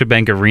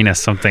Scotiabank Arena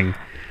something.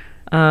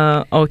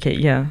 Okay,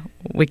 yeah,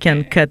 we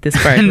can cut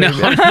this part. No,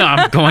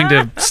 I'm going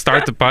to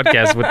start the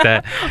podcast with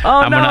that.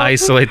 I'm going to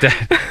isolate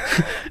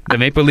that. The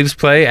Maple Leafs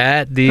play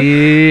at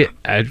the.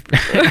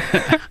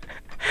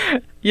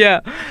 Yeah,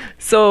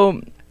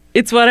 so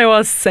it's what I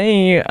was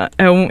saying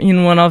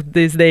in one of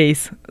these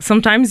days.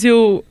 Sometimes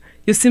you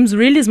seems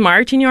really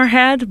smart in your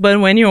head,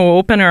 but when you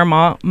open your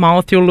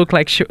mouth, you look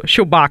like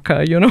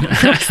Chewbacca,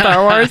 from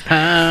Star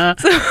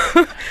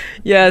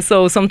Wars.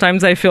 So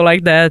sometimes I feel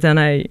like that,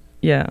 and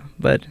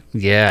but...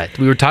 Yeah,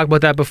 we were talking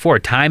about that before.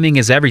 Timing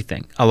is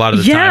everything a lot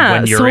of the time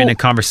when you're in a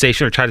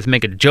conversation or try to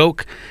make a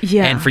joke.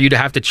 Yeah. And for you to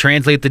have to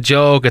translate the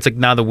joke, it's like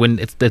now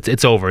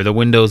it's over. The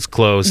window's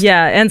closed.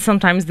 Yeah, and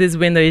sometimes this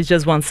window is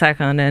just 1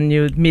 second and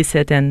you miss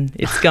it and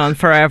it's gone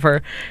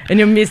forever. And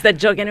you miss that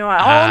joke and you're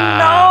like,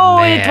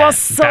 man, it was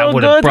so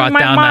good in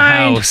my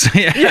mind. That would have brought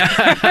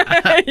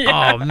down the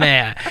house. Oh,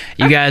 man.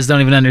 You guys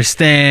don't even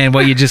understand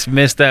what you just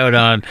missed out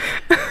on.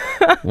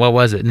 What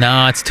was it?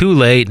 No, it's too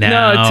late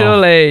now. No, too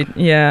late.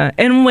 Yeah.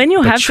 And when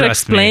you have to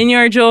explain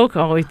your joke,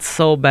 it's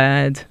so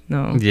bad.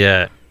 No.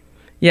 Yeah.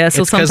 Yeah,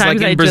 so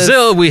sometimes in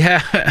Brazil we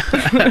have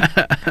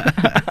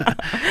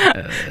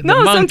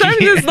no, sometimes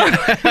it's not.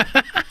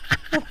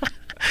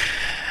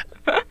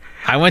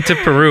 I went to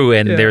Peru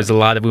and there's a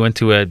lot of, we went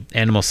to an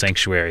animal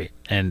sanctuary,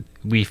 and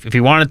if we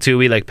wanted to,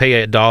 we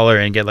pay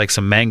 $1 and get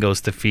some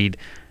mangoes to feed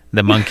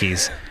the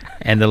monkeys.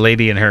 And the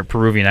lady in her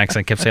Peruvian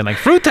accent kept saying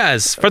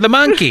frutas for the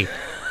monkey.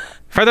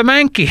 For the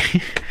monkey.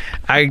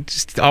 I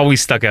just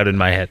always stuck out in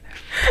my head.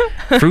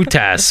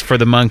 Frutas for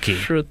the monkey.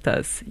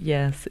 Frutas,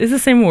 yes. It's the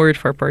same word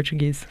for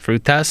Portuguese.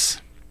 Frutas?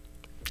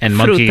 And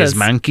monkey is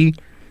monkey?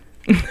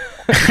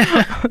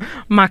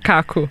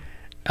 Macaco.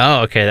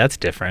 Oh, okay. That's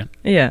different.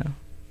 Yeah.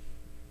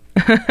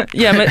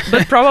 Yeah,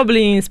 but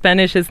probably in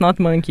Spanish it's not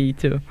monkey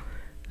too.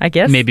 I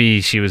guess.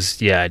 Maybe she was,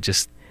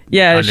 just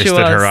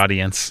understood her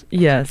audience.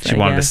 Yes, she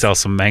wanted to sell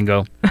some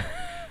mango.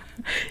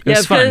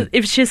 Yeah, because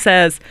if she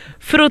says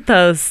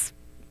frutas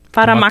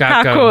para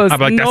macacos, I'm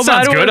like, that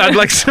sounds good.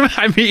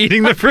 I'd be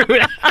eating the fruit.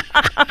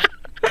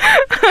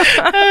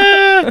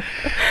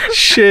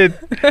 Shit.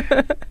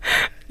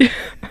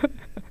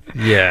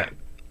 Yeah.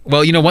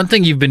 Well, one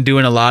thing you've been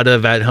doing a lot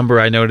of at Humber,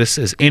 I notice,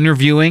 is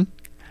interviewing.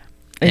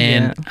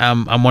 And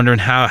I'm wondering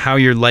how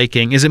you're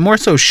liking. Is it more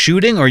so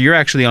shooting, or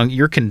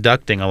you're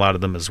conducting a lot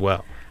of them as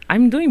well?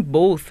 I'm doing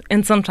both,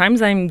 and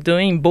sometimes I'm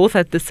doing both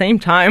at the same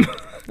time,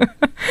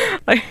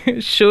 like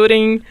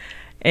shooting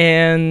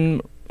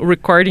and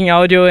recording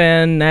audio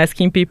and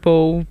asking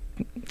people,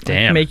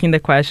 making the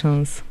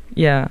questions.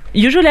 Yeah.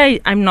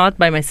 Usually I'm not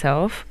by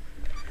myself.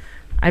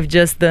 I've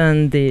just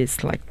done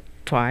this like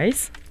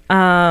twice.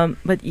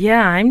 But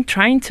yeah, I'm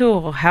trying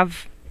to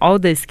have all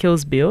the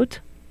skills built.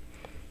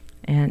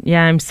 And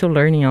yeah, I'm still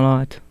learning a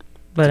lot.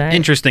 But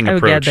interesting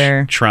approach,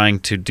 trying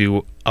to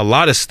do a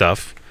lot of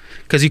stuff,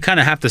 because you kind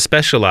of have to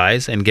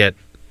specialize and get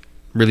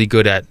really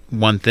good at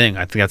one thing.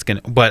 I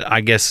think but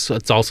I guess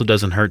it also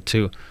doesn't hurt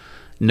to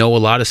know a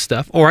lot of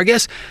stuff. Or I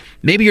guess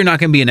maybe you're not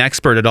going to be an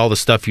expert at all the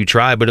stuff you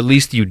try, but at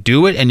least you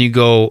do it and you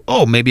go,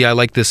 oh, maybe I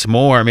like this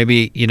more.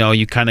 Maybe,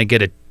 you kind of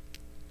get a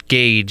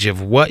gauge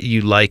of what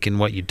you like and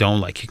what you don't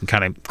like. You can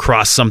kind of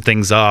cross some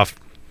things off.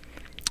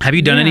 Have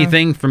you done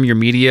anything from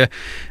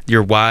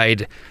your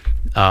wide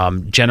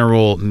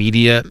general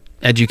media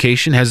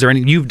education?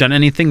 You've done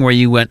anything where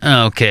you went,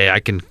 oh, okay, I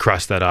can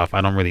cross that off.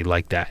 I don't really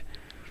like that.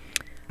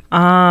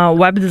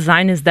 Web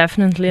design is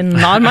definitely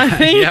not my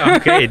thing. Yeah,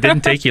 okay. It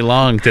didn't take you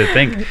long to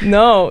think.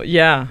 No,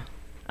 yeah.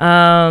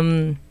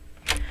 Yeah,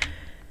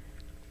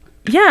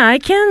 I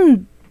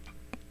can...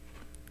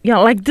 Yeah,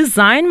 like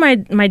design,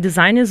 my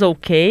design is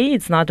okay.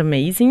 It's not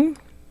amazing.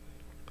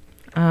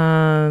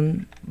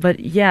 But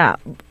yeah,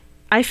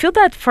 I feel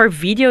that for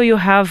video you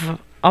have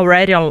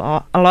already a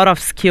lot of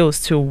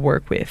skills to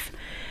work with.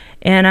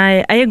 And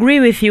I agree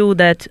with you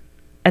that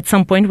at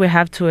some point we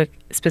have to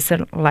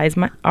specialize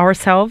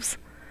ourselves.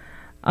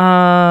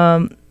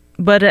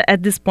 But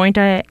at this point,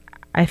 I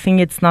think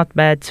it's not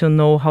bad to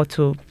know how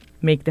to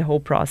make the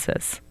whole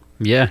process.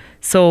 Yeah.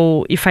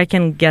 So if I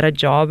can get a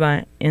job,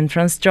 an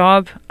entrance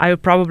job, I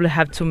would probably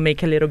have to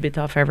make a little bit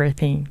of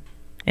everything.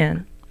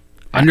 And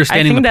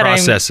understanding the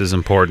process is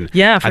important.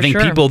 Yeah, for sure. I think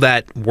people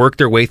that work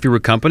their way through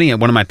a company,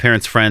 and one of my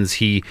parents' friends,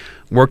 he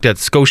worked at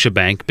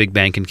Scotiabank, big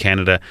bank in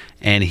Canada,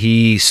 and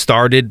he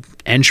started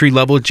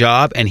entry-level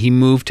job and he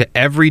moved to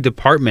every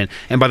department.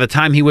 And by the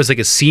time he was like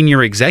a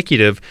senior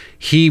executive,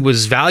 he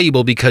was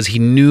valuable because he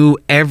knew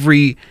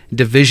every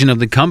division of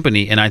the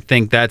company. And I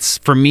think that's,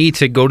 for me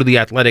to go to the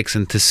Athletics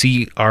and to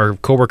see our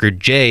coworker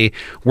Jay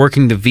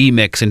working the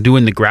VMix and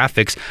doing the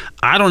graphics,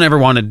 I don't ever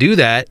want to do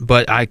that,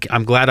 but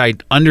I'm glad I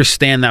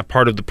understand that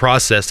part of the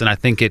process, and I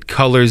think it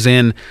colors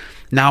in.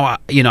 Now,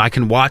 I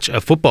can watch a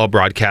football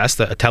broadcast,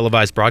 a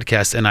televised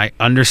broadcast, and I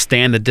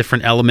understand the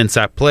different elements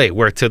at play,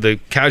 where to the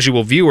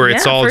casual viewer,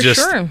 it's all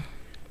just... Sure.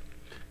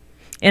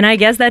 And I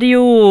guess that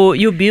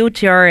you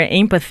built your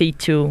empathy,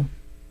 too,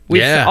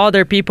 with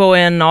other people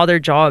and other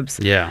jobs.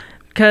 Yeah.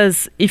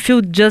 Because if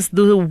you just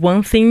do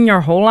one thing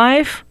your whole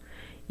life,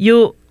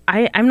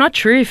 I'm not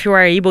sure if you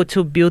are able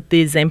to build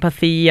this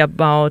empathy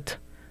about,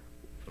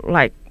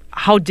 like,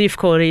 how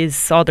difficult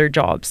is other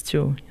jobs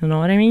too. You know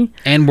what I mean?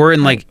 And we're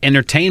in like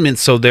entertainment,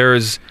 so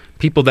there's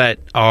people that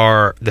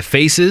are the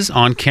faces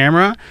on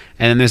camera,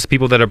 and then there's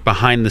people that are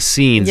behind the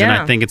scenes. Yeah. And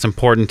I think it's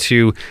important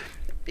to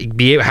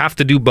have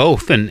to do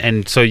both.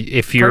 And so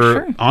if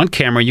you're on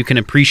camera, you can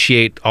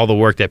appreciate all the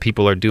work that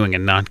people are doing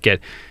and not get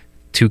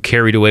too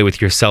carried away with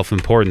your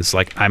self-importance,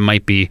 like I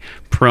might be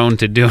prone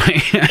to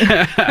doing.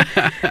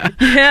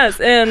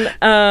 Yes, and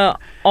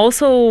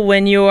also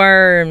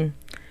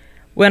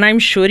when I'm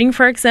shooting,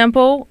 for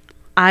example,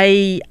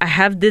 I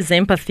have this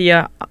empathy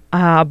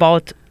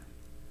about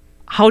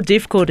how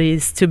difficult it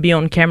is to be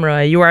on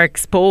camera. You are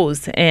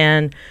exposed,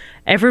 and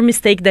every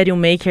mistake that you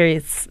make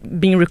is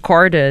being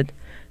recorded.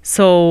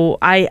 So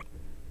I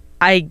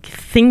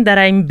think that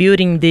I'm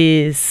building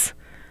this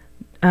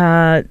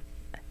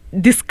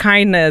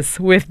kindness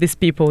with these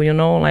people.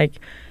 Like,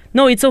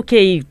 no, it's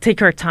okay. Take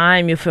your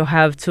time. If you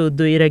have to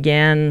do it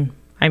again,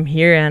 I'm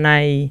here, and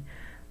I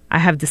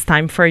have this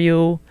time for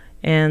you.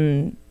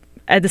 And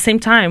at the same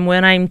time,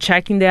 when I'm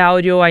checking the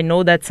audio, I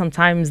know that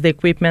sometimes the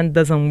equipment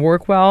doesn't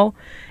work well,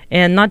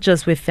 and not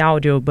just with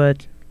audio,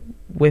 but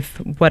with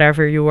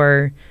whatever you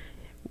are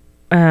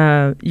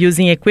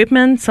using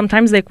equipment.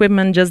 Sometimes the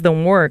equipment just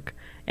don't work,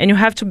 and you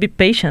have to be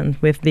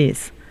patient with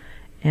this.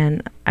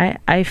 And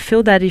I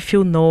feel that if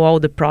you know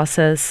all the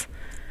process,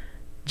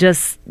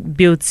 just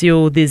builds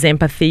you this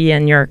empathy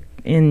and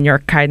your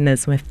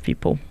kindness with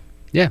people.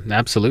 Yeah,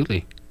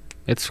 absolutely.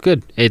 It's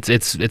good.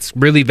 It's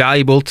really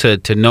valuable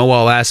to know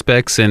all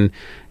aspects and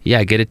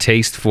get a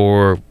taste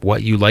for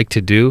what you like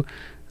to do.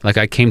 Like,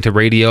 I came to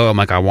radio, I'm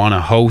like, I want to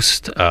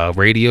host a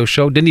radio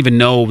show. Didn't even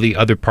know the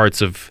other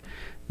parts of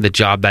the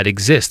job that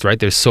exist, right?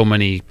 There's so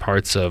many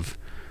parts of,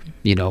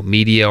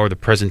 media or the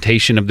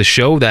presentation of the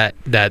show that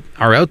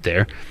are out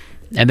there.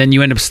 And then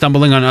you end up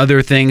stumbling on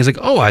other things like,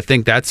 oh, I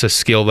think that's a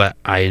skill that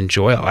I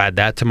enjoy. I'll add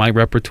that to my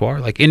repertoire.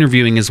 Like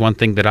interviewing is one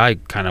thing that I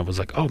kind of was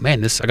like, oh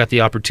man, I got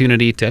the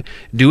opportunity to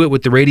do it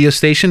with the radio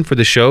station for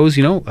the shows,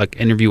 like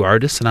interview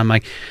artists. And I'm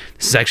like,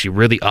 this is actually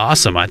really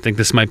awesome. I think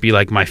this might be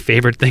like my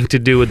favorite thing to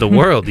do in the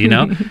world,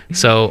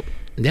 So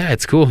yeah,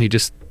 it's cool. You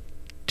just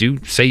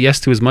do say yes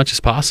to as much as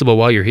possible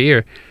while you're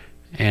here.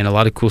 And a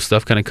lot of cool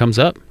stuff kind of comes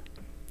up.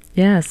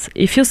 Yes.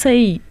 If you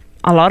say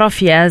a lot of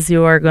yes,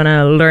 you are going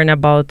to learn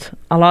about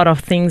a lot of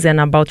things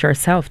and about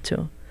yourself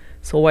too.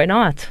 So why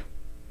not?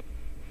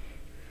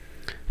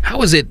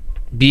 How is it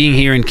being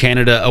here in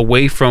Canada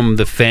away from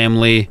the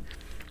family?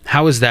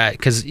 How is that?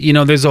 Because,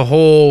 there's a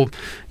whole,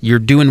 you're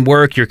doing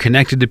work, you're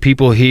connected to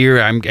people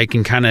here. I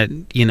can kind of,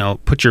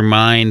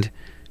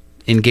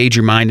 engage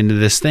your mind into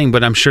this thing.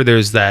 But I'm sure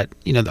there's that,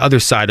 the other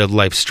side of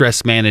life,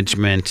 stress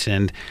management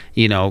and,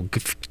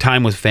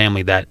 time with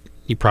family that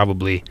you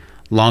probably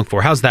long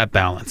for. How's that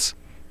balance?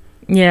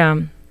 Yeah.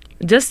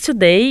 Just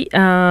today,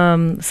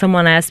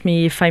 someone asked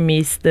me if I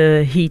miss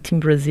the heat in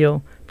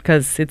Brazil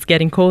because it's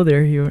getting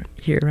colder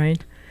here,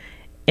 right?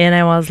 And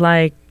I was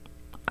like,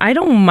 I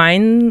don't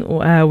mind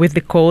with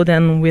the cold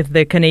and with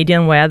the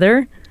Canadian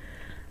weather.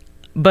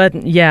 But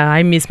yeah,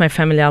 I miss my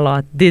family a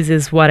lot. This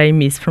is what I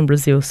miss from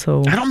Brazil.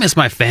 So I don't miss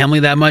my family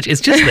that much. It's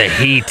just the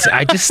heat.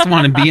 I just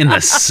want to be in the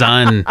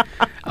sun,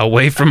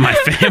 away from my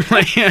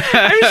family.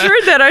 I'm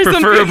sure there are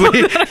some people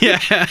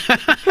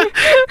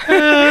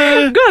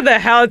go the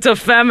hell to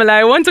family.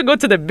 I want to go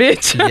to the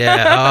beach.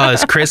 Yeah. Oh,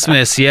 it's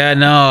Christmas. Yeah.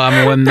 No,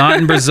 I'm not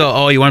in Brazil.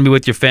 Oh, you want to be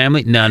with your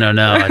family? No.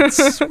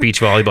 It's beach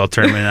volleyball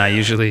tournament. I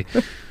usually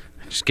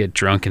just get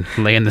drunk and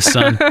lay in the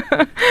sun.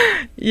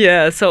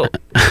 Yeah, so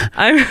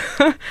I'm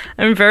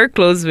very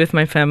close with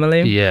my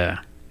family. Yeah.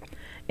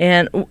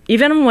 And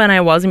even when I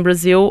was in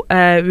Brazil,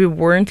 we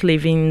weren't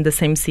living in the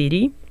same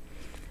city.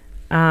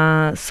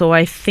 So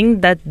I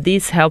think that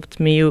this helped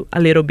me a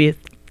little bit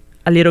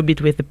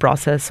with the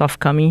process of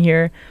coming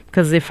here.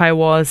 Because if I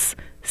was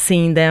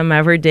seeing them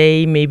every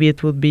day, maybe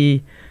it would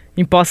be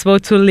impossible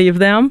to leave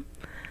them.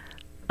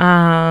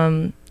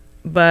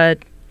 But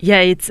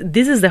yeah,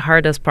 this is the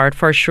hardest part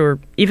for sure.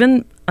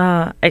 Even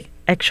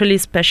actually,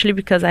 especially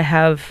because I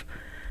have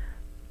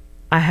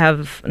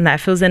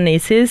nephews and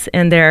nieces,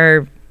 and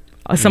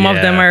some of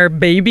them are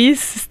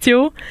babies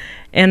still.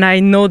 And I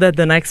know that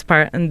the next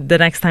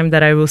time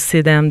that I will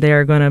see them, they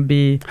are gonna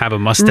be have a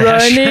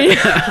mustache, running,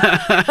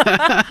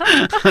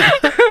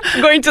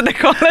 going to the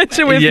college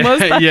with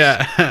mustache,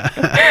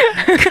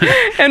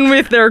 and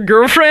with their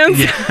girlfriends.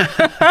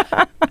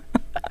 Yeah.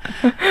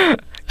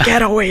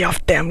 Get away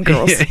of them,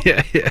 girls.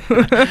 Yeah. You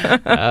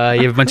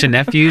have a bunch of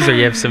nephews, or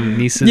you have some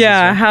nieces?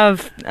 Yeah, I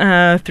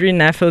have 3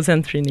 nephews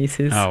and 3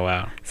 nieces. Oh,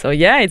 wow. So,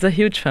 yeah, it's a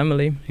huge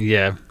family.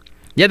 Yeah.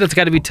 Yeah, that's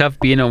got to be tough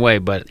being away.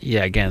 But,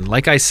 yeah, again,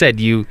 like I said,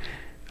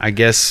 I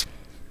guess,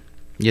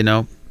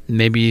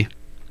 maybe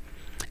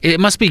it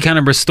must be kind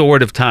of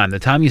restorative time. The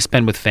time you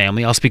spend with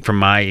family, I'll speak from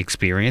my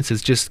experience,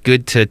 it's just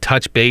good to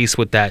touch base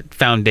with that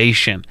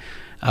foundation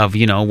of,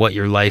 what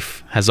your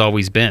life has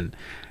always been.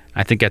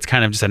 I think that's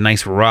kind of just a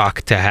nice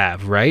rock to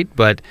have, right?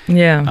 But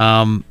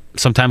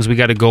sometimes we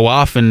got to go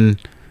off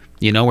and,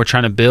 we're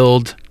trying to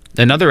build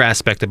another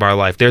aspect of our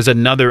life. There's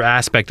another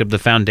aspect of the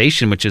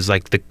foundation, which is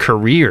like the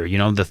career,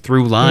 the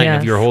through line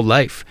of your whole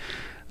life.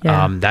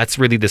 Yeah. That's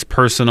really this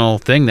personal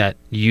thing that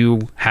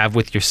you have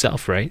with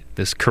yourself, right?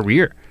 This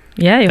career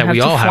that we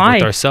all have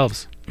with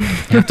ourselves.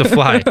 You have to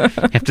fly.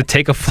 You have to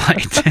take a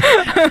flight.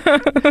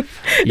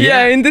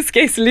 Yeah, in this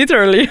case,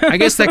 literally. I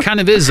guess that kind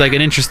of is like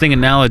an interesting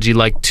analogy,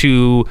 like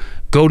to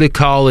go to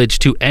college,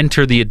 to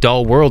enter the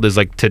adult world is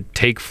like to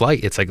take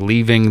flight. It's like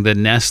leaving the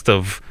nest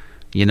of,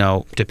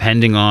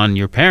 depending on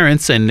your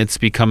parents, and it's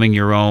becoming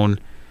your own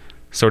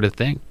sort of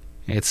thing.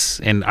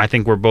 And I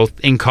think we're both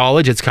in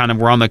college. It's kind of,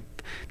 we're on the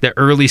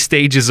early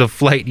stages of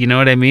flight, you know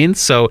what I mean?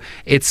 So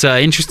it's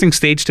an interesting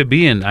stage to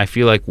be in, I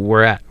feel like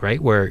we're at, right?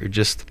 Where you're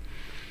just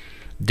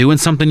doing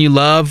something you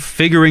love,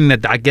 figuring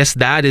that I guess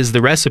that is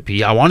the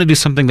recipe. I want to do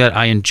something that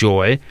I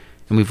enjoy,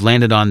 and we've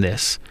landed on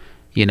this,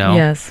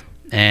 Yes.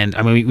 And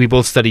I mean, we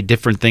both studied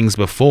different things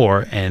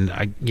before, and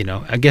I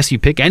guess you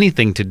pick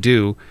anything to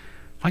do.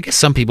 I guess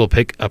some people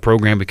pick a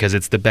program because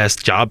it's the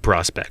best job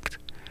prospect.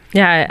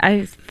 Yeah,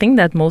 I think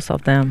that most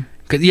of them.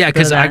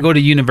 Because I go to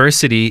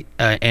university,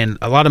 and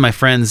a lot of my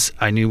friends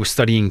I knew were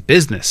studying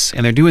business,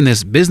 and they're doing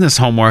this business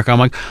homework. I'm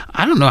like,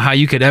 I don't know how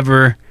you could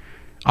ever.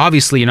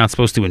 Obviously, you're not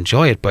supposed to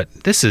enjoy it, but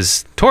this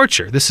is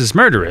torture. This is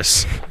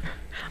murderous.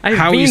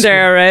 I've been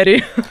there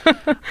already.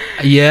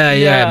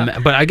 Yeah.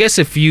 But I guess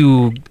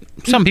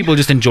some people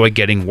just enjoy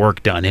getting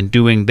work done and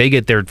they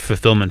get their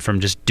fulfillment from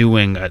just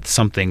doing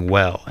something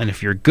well. And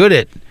if you're good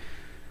at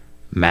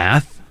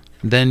math,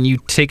 then you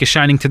take a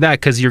shining to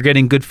that because you're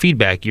getting good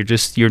feedback.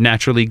 You're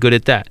naturally good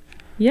at that.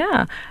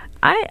 Yeah.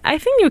 I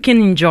think you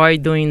can enjoy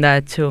doing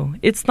that too.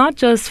 It's not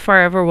just for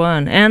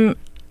everyone. And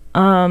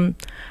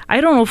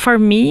I don't know, for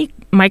me,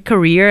 my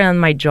career and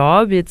my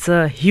job, it's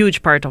a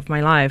huge part of my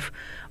life.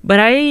 But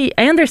I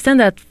understand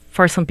that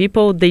for some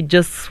people, they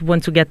just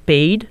want to get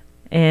paid.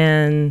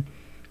 And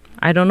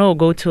I don't know,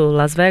 go to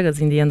Las Vegas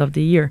in the end of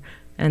the year,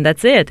 and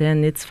that's it,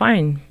 and it's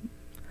fine.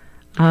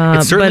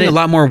 It's certainly a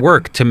lot more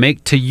work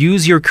to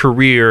use your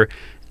career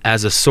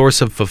as a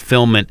source of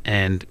fulfillment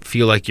and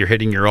feel like you're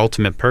hitting your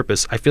ultimate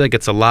purpose. I feel like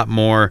it's a lot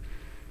more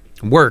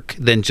work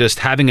than just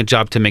having a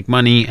job to make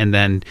money, and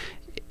then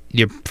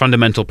your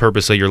fundamental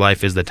purpose of your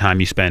life is the time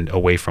you spend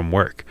away from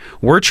work.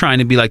 We're trying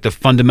to be like the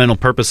fundamental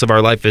purpose of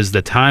our life is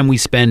the time we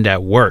spend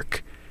at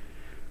work.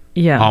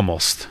 Yeah.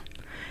 Almost.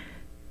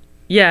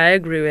 Yeah, I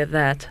agree with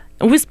that.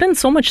 We spend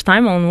so much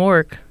time on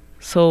work.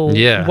 So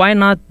why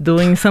not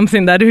doing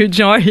something that you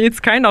enjoy? It's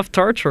kind of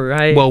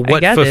torture.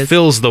 What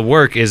fulfills the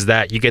work is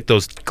that you get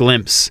those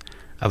glimpses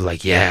of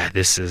like, yeah,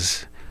 this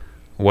is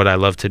what I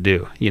love to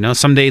do. You know,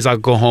 some days I'll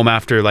go home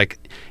after like,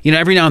 you know,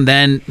 every now and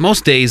then,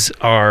 most days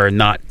are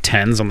not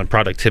 10s on the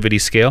productivity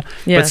scale,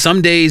 but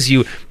some days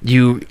you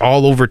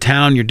all over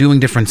town, you're doing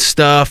different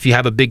stuff. You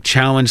have a big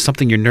challenge,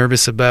 something you're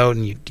nervous about,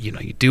 and you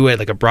do it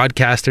like a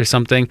broadcast or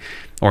something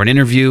or an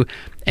interview.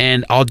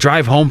 And I'll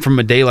drive home from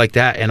a day like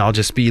that and I'll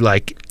just be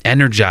like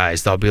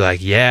energized. I'll be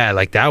like, yeah,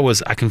 like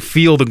I can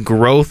feel the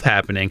growth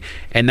happening.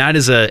 And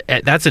that's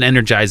an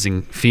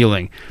energizing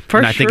feeling.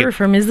 For sure,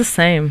 for me it's the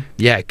same.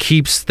 Yeah, it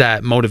keeps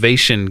that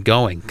motivation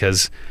going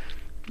because,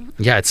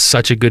 yeah, it's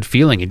such a good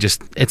feeling.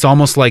 It's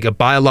almost like a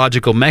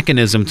biological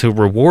mechanism to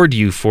reward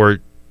you for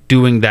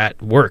doing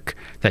that work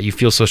that you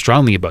feel so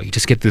strongly about. You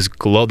just get this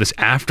glow, this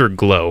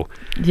afterglow.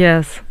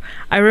 Yes.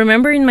 I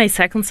remember in my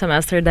second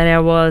semester that I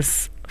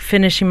was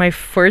finishing my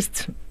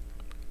first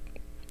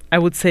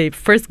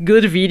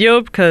good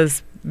video,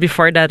 because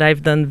before that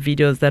I've done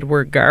videos that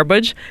were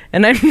garbage,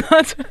 and I'm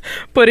not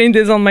putting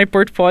this on my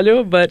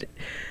portfolio, but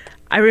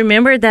I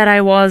remember that I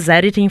was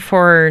editing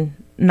for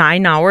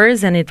 9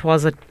 hours and it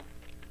was a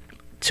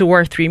 2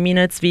 or 3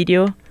 minutes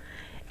video,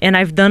 and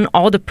I've done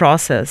all the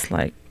process.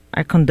 Like,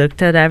 I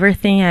conducted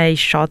everything, I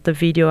shot the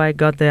video, I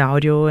got the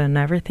audio and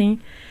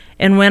everything,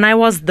 and when I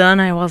was done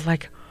I was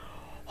like,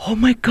 oh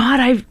my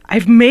God,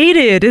 I've made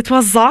it. It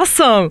was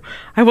awesome.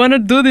 I want to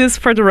do this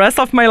for the rest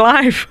of my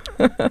life.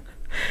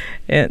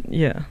 And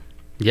yeah.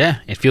 Yeah,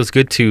 it feels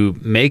good to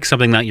make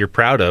something that you're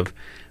proud of,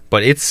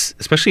 but it's,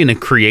 especially in a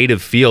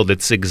creative field,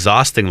 it's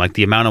exhausting. Like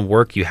the amount of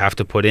work you have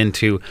to put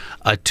into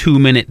a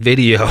 2-minute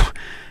video,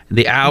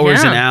 the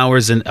hours and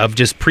hours of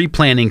just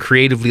pre-planning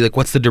creatively, like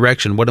what's the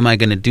direction? What am I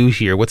going to do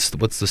here? What's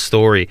the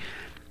story?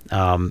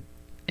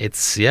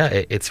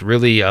 It's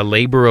really a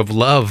labor of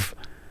love.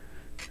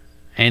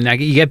 And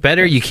you get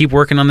better, you keep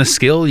working on the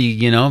skill,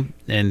 you know,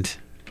 and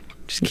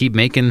just keep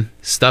making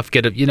stuff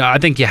I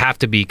think you have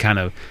to be kind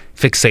of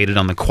fixated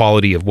on the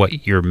quality of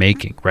what you're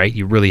making, right?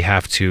 You really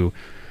have to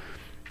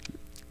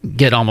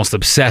get almost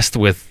obsessed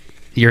with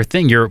your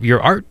thing,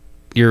 your art,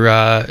 your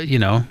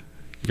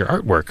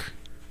artwork,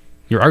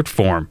 your art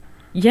form.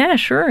 Yeah,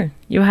 sure.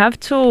 You have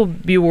to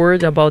be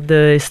worried about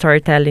the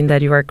storytelling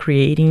that you are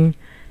creating.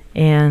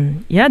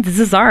 And yeah, this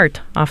is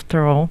art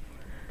after all.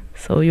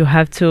 So you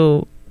have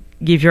to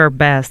give your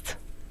best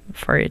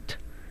for it.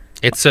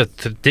 It's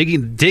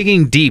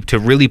digging deep to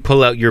really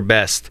pull out your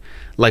best,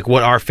 like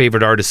what our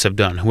favorite artists have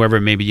done.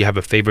 Whoever, maybe you have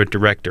a favorite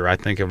director. I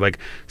think of like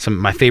some of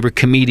my favorite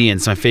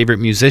comedians, my favorite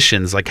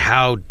musicians, like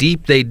how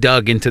deep they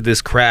dug into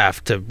this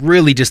craft to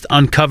really just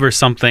uncover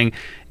something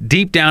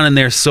deep down in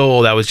their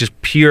soul that was just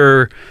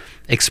pure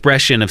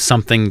expression of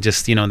something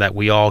just, that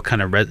we all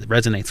kind of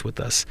resonates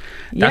with us.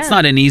 Yeah. That's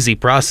not an easy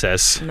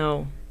process.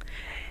 No.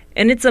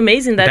 And it's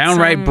amazing that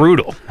downright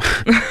brutal.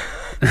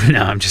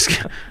 No, I'm just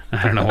kidding.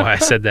 I don't know why I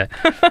said that.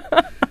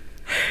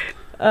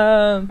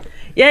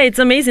 Yeah, it's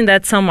amazing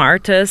that some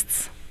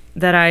artists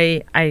that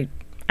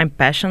I'm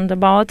passionate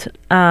about,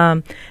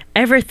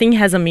 everything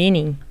has a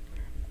meaning.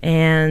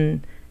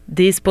 And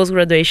this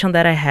post-graduation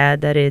that I had,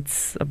 that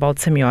it's about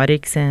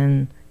semiotics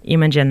and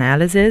image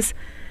analysis,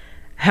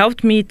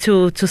 helped me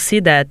to see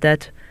that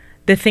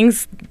the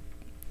things,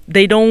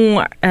 they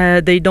don't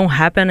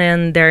happen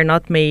and they're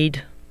not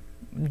made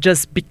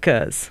just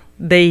because.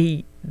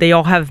 They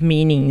all have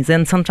meanings,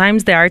 and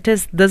sometimes the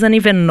artist doesn't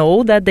even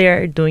know that they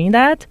are doing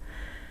that,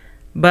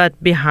 but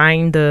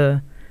behind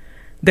the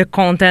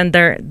content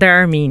there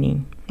are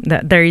meaning.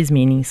 That there is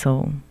meaning.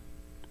 So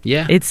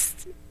yeah,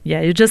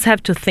 you just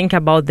have to think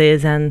about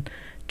this and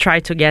try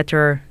to get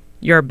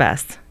your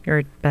best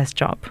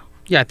job.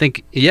 Yeah, I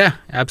think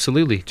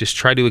absolutely. Just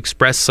try to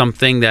express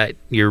something that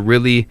you're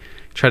really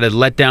try to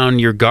let down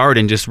your guard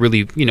and just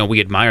really, we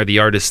admire the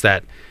artists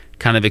that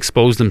kind of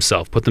expose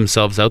themselves, put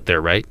themselves out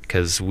there, right?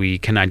 Because we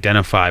can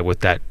identify with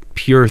that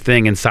pure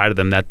thing inside of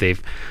them that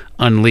they've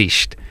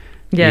unleashed.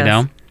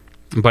 Yes.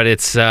 But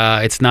it's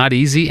not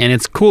easy, and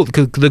it's cool.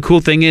 The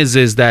cool thing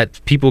is that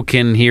people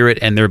can hear it,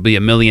 and there'll be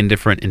a million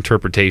different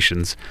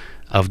interpretations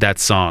of that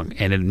song,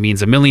 and it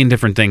means a million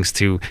different things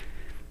to,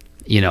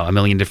 a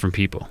million different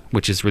people,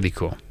 which is really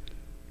cool.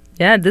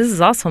 Yeah, this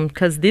is awesome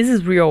because this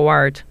is real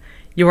art.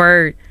 You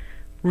are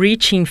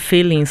reaching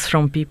feelings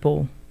from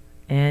people,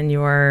 and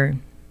you are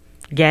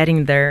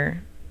getting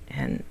there,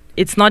 and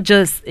it's not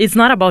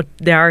about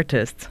the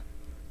artist,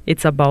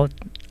 it's about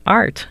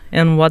art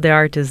and what the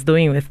art is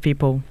doing with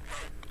people,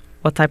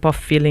 what type of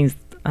feelings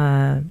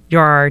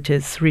your art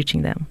is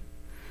reaching them.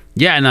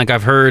 Yeah, and like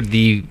I've heard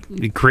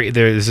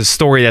there's a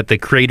story that the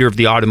creator of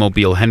the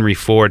automobile, Henry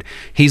Ford,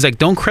 he's like,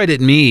 don't credit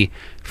me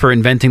for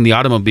inventing the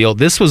automobile.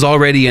 This was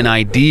already an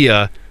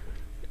idea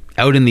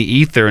out in the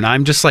ether, and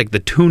I'm just like the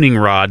tuning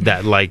rod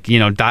that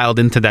dialed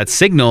into that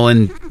signal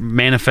and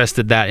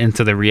manifested that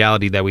into the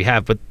reality that we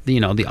have. But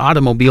the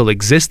automobile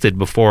existed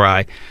before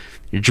I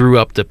drew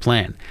up the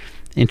plan.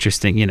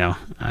 Interesting.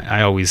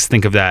 I always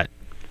think of that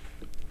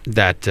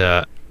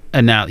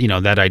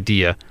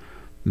idea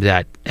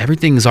that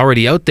everything's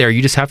already out there.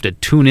 You just have to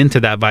tune into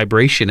that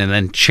vibration and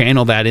then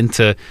channel that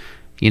into,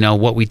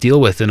 what we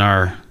deal with in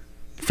our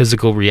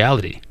physical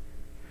reality.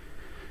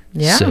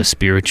 Yeah. So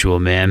spiritual,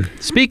 man.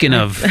 Speaking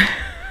of...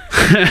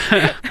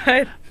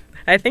 I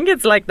think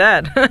it's like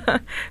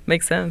that.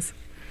 Makes sense.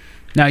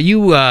 Now,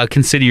 you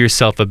consider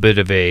yourself a bit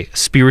of a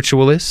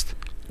spiritualist.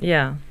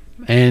 Yeah.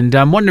 And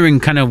I'm wondering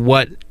kind of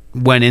what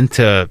went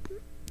into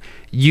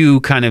you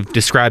kind of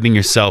describing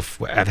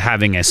yourself as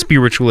having a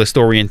spiritualist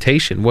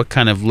orientation. What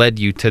kind of led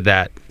you to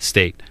that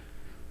state?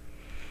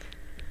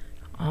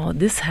 Oh,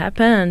 this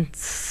happened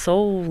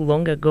so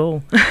long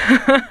ago.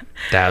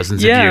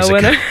 Thousands of years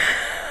ago.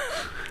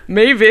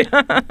 Maybe.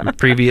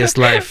 Previous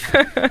life.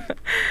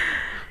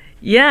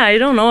 Yeah, I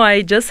don't know.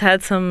 I just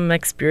had some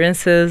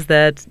experiences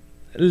that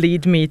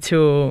lead me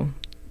to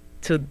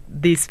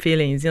these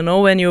feelings.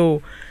 When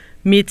you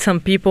meet some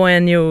people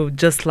and you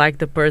just like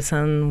the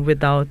person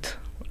without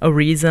a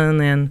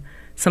reason, and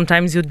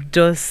sometimes you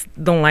just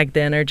don't like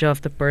the energy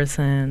of the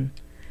person.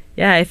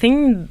 Yeah, I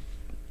think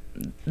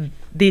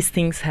these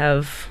things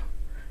have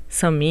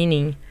some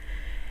meaning.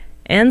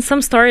 And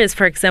some stories,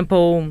 for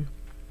example,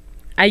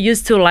 I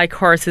used to like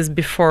horses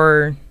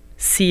before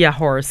see a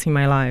horse in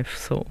my life.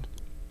 So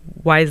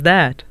why is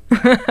that?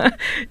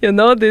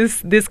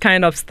 This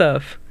kind of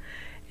stuff.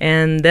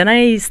 And then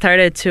I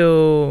started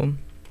to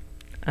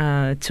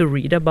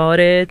read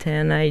about it,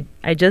 and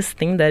I just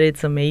think that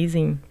it's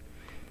amazing.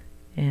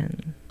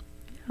 And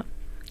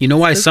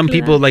why some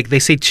people, like they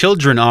say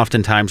children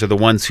oftentimes are the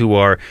ones who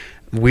are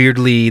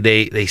weirdly,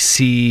 they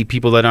see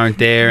people that aren't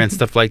there and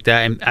stuff like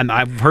that. And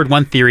I've heard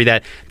one theory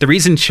that the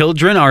reason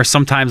children are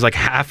sometimes like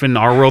half in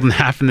our world and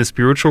half in the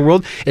spiritual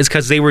world is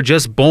because they were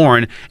just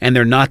born and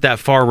they're not that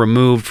far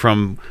removed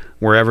from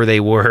wherever they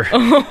were.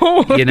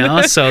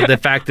 So the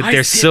fact that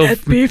they're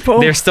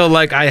still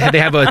like they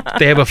have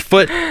a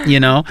foot,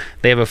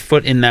 they have a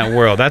foot in that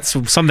world.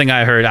 That's something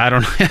I heard. I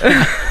don't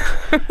know.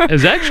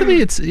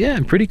 It's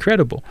pretty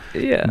credible.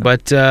 Yeah.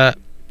 But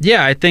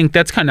I think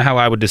that's kind of how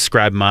I would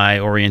describe my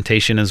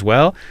orientation as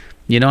well.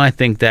 I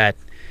think that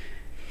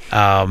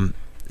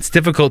it's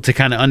difficult to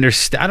kind of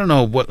understand. I don't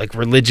know what like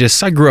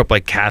religious. I grew up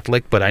like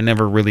Catholic, but I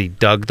never really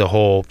dug the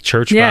whole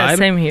church vibe. Yeah,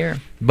 same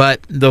here.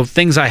 But the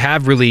things I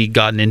have really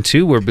gotten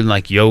into were been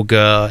like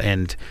yoga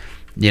and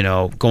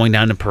going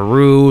down to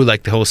Peru,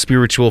 like the whole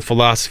spiritual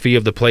philosophy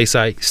of the place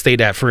I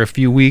stayed at for a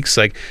few weeks.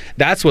 Like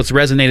that's what's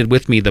resonated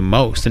with me the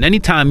most. And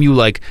anytime you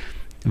like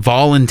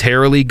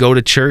voluntarily go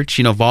to church,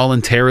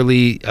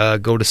 voluntarily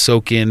go to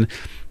soak in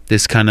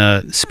this kind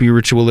of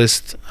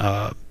spiritualist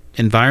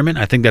environment,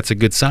 I think that's a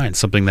good sign,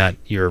 something that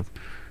you're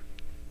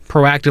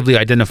proactively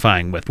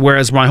identifying with.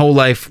 Whereas my whole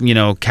life,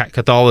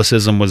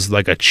 Catholicism was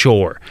like a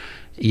chore,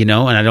 and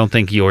I don't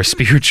think your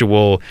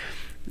spiritual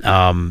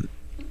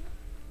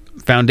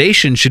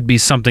foundation should be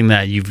something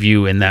that you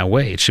view in that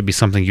way. It should be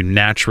something you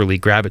naturally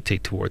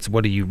gravitate towards.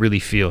 What do you really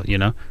feel,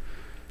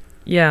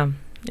 Yeah,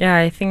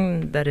 I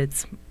think that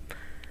it's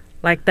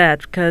like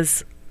that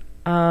because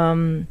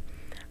I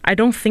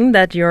don't think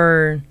that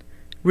your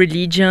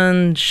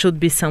religion should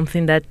be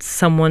something that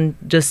someone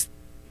just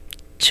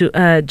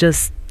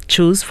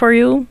choose for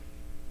you.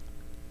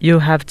 You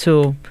have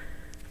to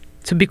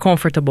be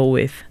comfortable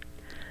with.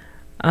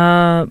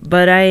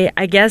 But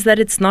I guess that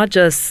it's not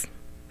just...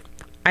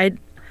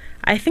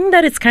 I think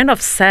that it's kind of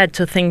sad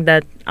to think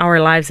that our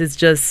lives is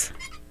just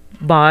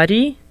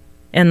body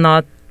and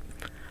not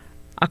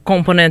a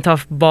component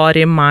of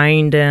body,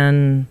 mind,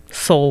 and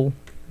soul.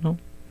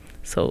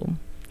 So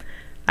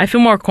I feel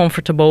more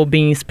comfortable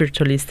being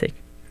spiritualistic.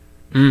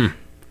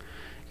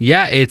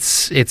 Yeah,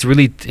 it's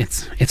really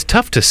it's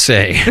tough to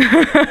say.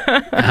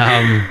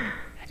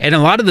 And a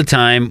lot of the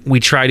time we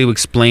try to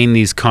explain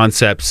these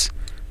concepts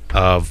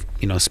of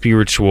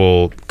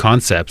spiritual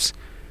concepts,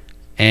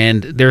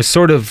 and they're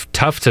sort of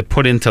tough to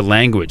put into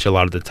language a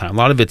lot of the time. A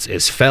lot of it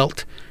is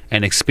felt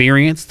and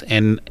experienced,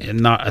 and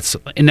not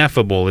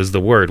ineffable is the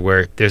word,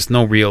 where there's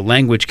no real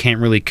language, can't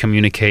really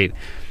communicate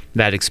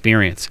that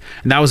experience.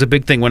 And that was a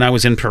big thing when I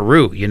was in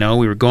Peru. We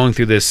were going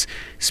through this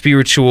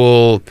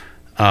spiritual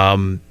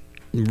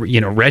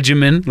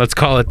regimen, let's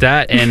call it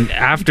that, and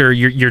after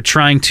you're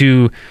trying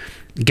to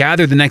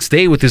gather the next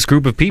day with this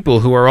group of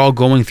people who are all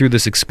going through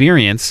this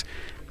experience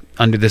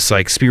under this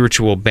like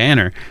spiritual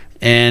banner,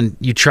 and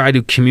you try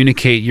to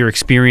communicate your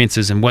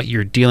experiences and what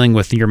you're dealing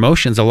with, your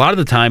emotions. A lot of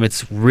the time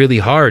it's really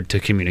hard to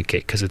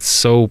communicate because it's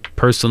so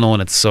personal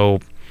and it's so,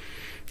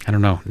 I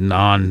don't know,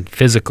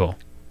 non-physical.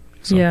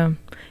 So.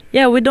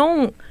 Yeah, we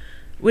don't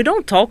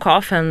talk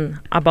often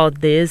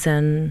about this,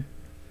 and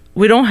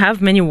we don't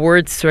have many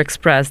words to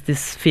express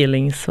this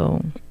feeling.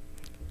 So,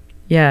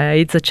 yeah,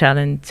 it's a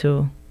challenge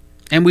to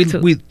we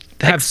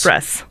have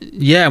express.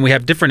 Yeah, and we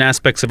have different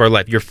aspects of our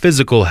life. Your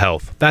physical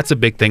health, that's a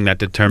big thing that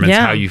determines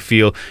how you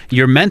feel.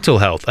 Your mental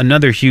health,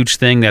 another huge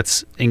thing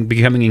that's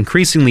becoming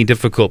increasingly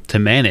difficult to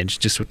manage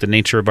just with the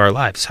nature of our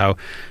lives. How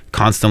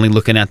constantly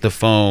looking at the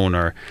phone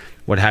or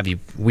what have you,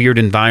 weird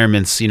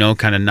environments,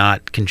 kind of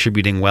not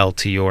contributing well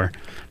to your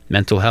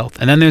mental health.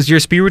 And then there's your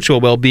spiritual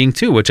well-being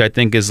too, which I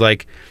think is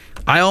like,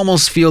 I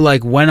almost feel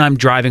like when I'm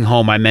driving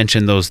home, I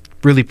mentioned those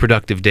really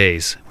productive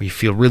days where you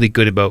feel really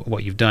good about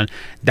what you've done.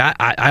 That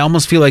I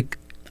almost feel like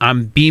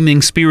I'm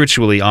beaming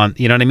spiritually on,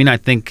 you know what I mean? I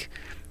think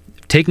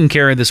taking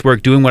care of this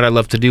work, doing what I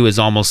love to do is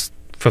almost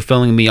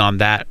fulfilling me on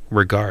that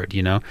regard,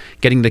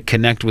 getting to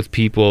connect with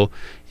people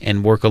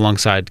and work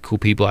alongside cool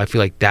people. I feel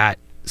like that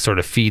sort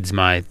of feeds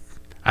my,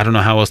 I don't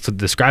know how else to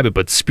describe it,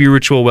 but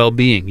spiritual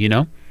well-being,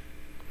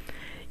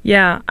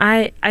 Yeah,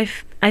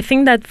 I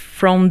think that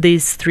from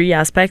these three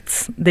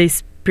aspects, the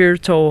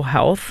spiritual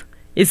health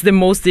is the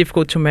most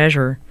difficult to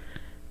measure,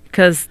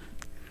 because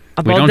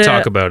we don't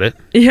talk about it.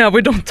 Yeah,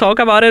 we don't talk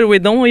about it. We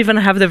don't even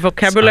have the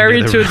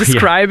vocabulary to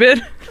describe it,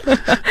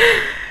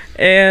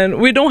 and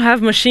we don't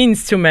have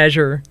machines to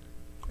measure.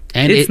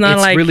 And it's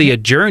really a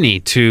journey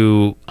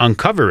to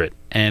uncover it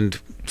and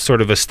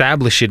sort of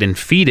establish it and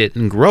feed it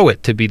and grow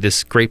it to be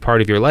this great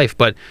part of your life.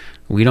 But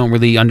we don't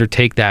really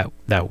undertake that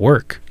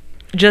work.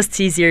 Just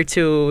easier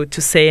to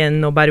say,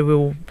 and nobody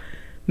will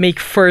make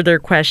further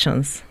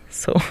questions.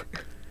 So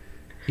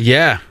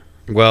yeah,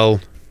 well,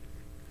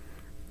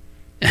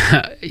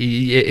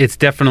 it's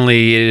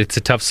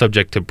a tough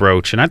subject to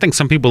broach, and I think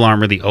some people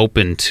aren't really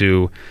open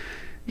to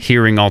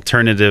hearing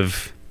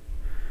alternative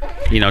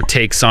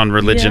takes on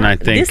religion. I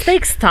think this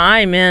takes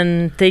time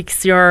and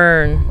takes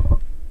your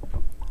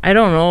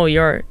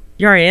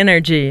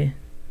energy.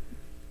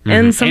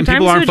 And sometimes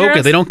people aren't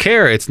focused. They don't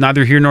care. It's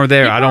neither here nor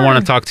there. I don't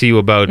want to talk to you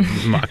about,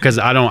 because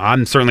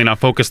I'm certainly not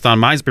focused on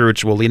my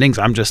spiritual leanings.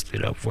 I'm just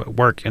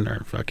working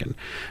or fucking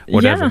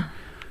whatever. Yeah.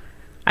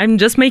 I'm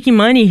just making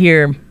money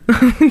here.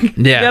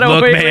 Yeah,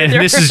 look, man,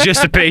 this is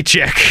just a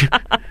paycheck.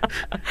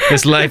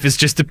 This life is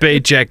just a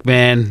paycheck,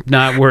 man.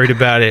 Not worried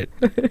about it.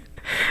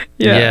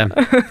 Yeah.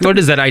 What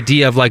is that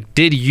idea of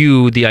did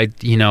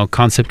the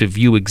concept of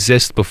you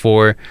exist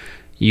before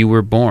you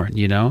were born,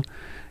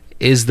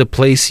 Is the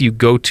place you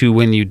go to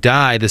when you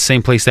die the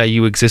same place that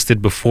you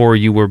existed before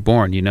you were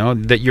born,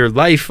 That your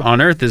life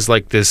on earth is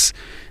like this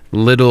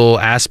little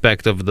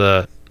aspect of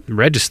the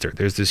register.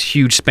 There's this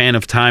huge span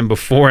of time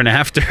before and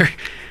after.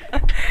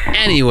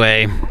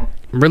 Anyway,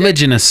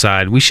 religion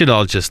aside, we should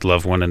all just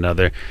love one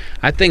another.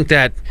 I think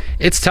that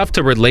it's tough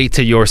to relate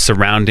to your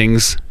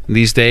surroundings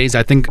these days.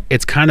 I think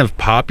it's kind of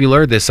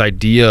popular, this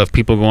idea of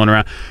people going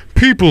around,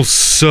 people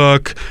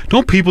suck.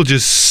 Don't people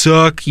just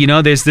suck?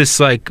 There's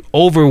this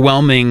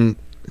overwhelming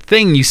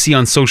thing you see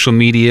on social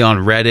media, on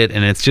Reddit,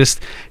 and it's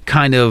just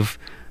kind of,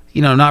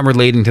 not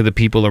relating to the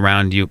people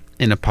around you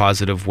in a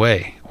positive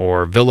way,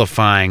 or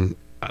vilifying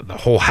the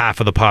whole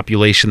half of the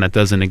population that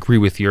doesn't agree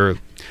with your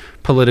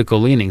political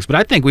leanings. But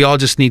I think we all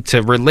just need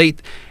to relate,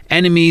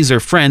 enemies or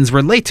friends,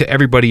 relate to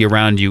everybody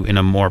around you in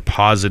a more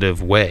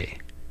positive way.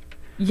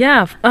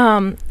 Yeah,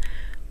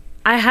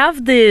 I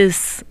have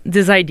this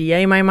idea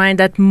in my mind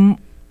that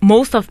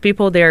most of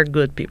people, they are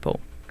good people,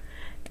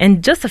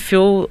 and just a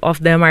few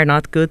of them are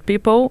not good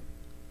people.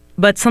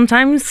 But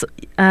sometimes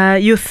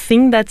you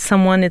think that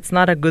someone is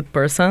not a good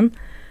person,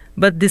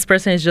 but this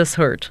person is just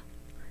hurt,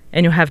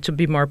 and you have to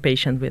be more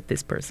patient with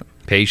this person.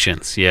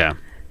 Patience, yeah.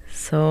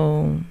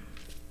 So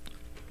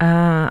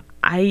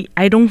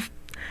I don't,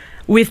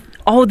 with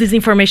all this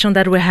information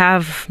that we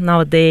have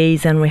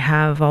nowadays, and we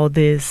have all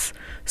this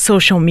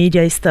social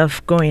media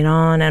stuff going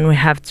on, and we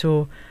have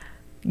to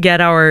get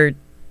our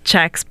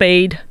checks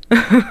paid,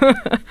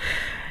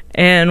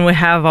 and we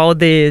have all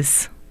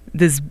these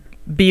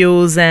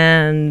bills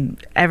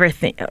and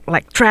everything,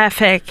 like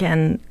traffic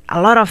and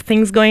a lot of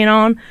things going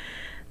on,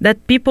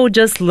 that people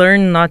just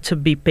learn not to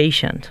be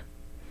patient.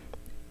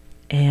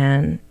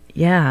 And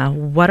yeah,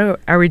 what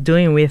are we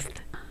doing with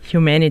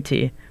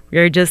humanity? We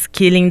are just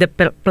killing the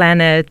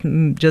planet,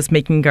 just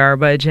making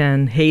garbage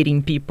and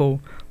hating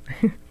people.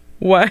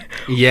 What?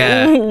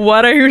 Yeah.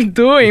 What are you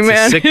doing, it's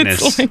man? A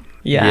sickness. It's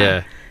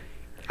yeah.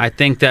 I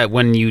think that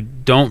when you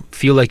don't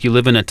feel like you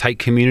live in a tight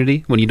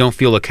community, when you don't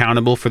feel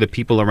accountable for the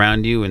people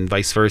around you and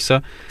vice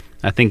versa,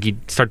 I think you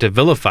start to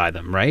vilify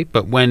them, right?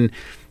 But when,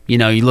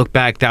 you look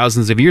back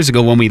thousands of years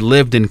ago when we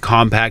lived in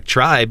compact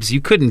tribes,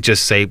 you couldn't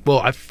just say, well,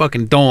 I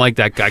fucking don't like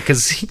that guy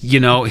because,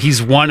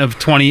 he's one of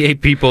 28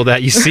 people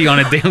that you see on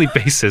a daily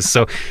basis.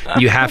 So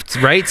you have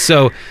to, right?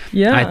 So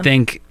yeah. I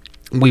think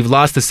we've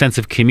lost a sense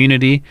of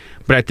community,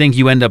 but I think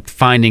you end up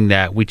finding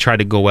that we try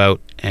to go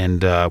out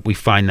and we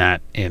find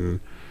that in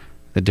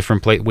the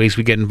different ways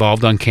we get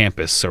involved on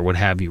campus or what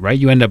have you, right?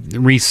 You end up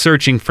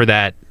researching for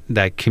that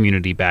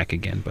community back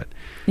again. But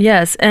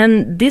yes,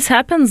 and this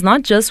happens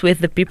not just with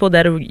the people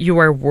that you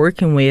are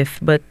working with,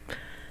 but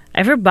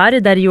everybody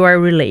that you are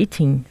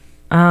relating.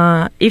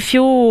 if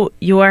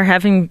you are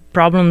having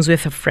problems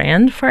with a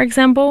friend, for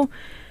example,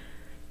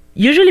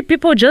 usually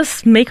people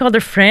just make other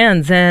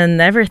friends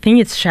and everything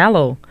is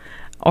shallow.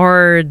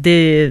 Or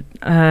the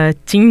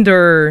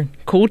Tinder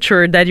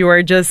culture that you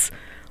are just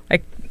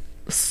like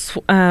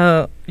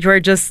you are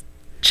just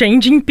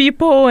changing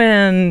people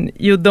and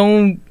you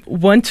don't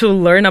want to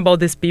learn about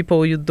these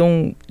people. You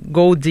don't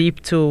go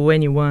deep to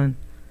anyone.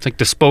 It's like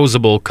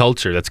disposable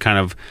culture. That's kind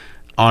of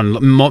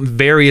on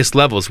various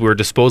levels. We're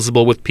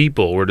disposable with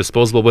people. We're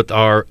disposable with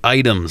our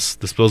items.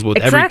 Disposable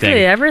with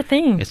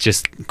everything. It's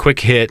just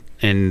quick hit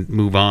and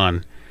move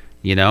on.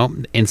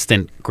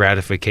 Instant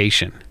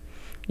gratification.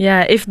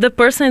 Yeah, if the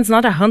person is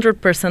not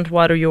 100%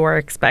 what you are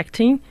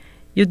expecting,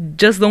 you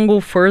just don't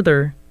go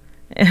further.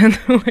 And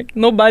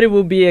nobody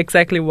will be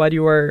exactly what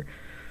you are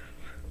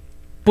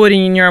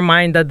putting in your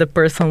mind that the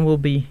person will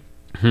be.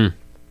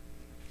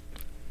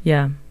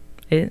 Yeah.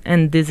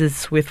 And this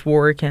is with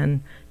work,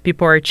 and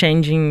people are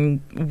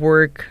changing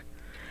work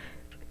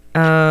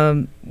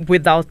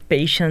without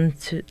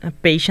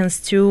patience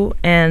too.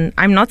 And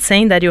I'm not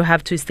saying that you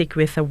have to stick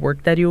with a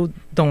work that you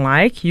don't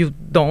like. You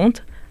don't.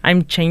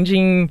 I'm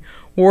changing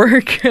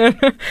work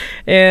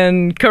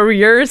and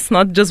careers,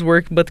 not just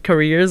work, but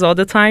careers all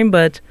the time.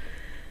 But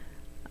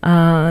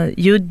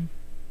you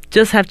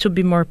just have to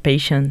be more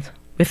patient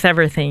with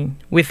everything,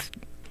 with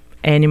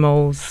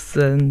animals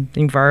and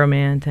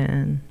environment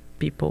and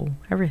people,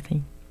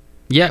 everything.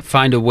 Yeah,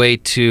 find a way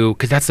to,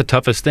 because that's the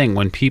toughest thing,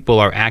 when people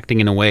are acting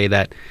in a way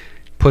that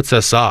puts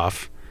us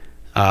off.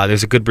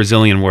 There's a good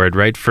Brazilian word,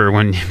 right, for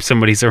when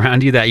somebody's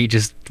around you that you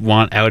just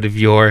want out of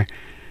your...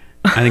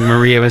 I think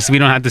Maria we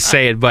don't have to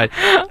say it, but...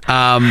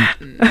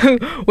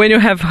 when you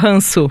have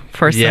ranço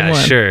for someone. Yeah,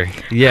 sure.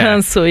 Yeah.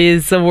 Ranço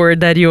is a word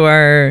that you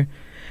are...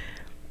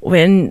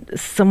 When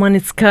someone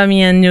is coming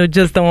and you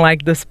just don't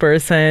like this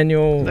person,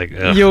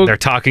 they're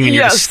talking and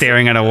you're just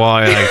staring at a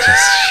wall. You're like,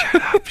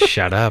 just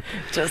shut up.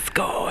 Just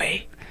go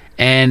away.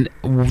 And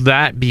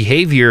that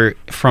behavior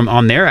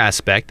on their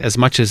aspect, as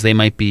much as they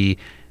might be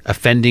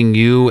offending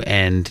you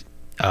and,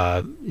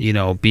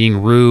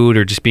 being rude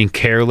or just being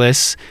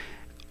careless,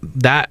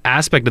 that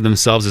aspect of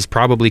themselves is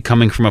probably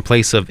coming from a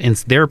place of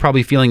they're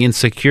probably feeling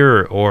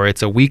insecure, or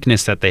it's a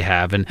weakness that they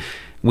have, and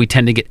we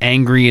tend to get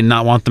angry and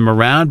not want them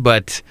around,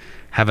 but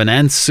have an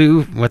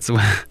ranço.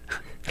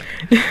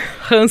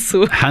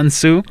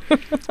 Ranço.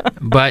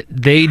 But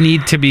they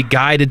need to be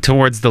guided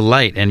towards the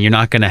light, and you're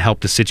not going to help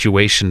the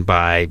situation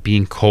by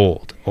being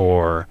cold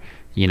or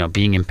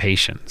being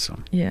impatient. So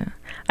yeah,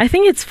 I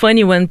think it's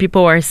funny when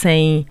people are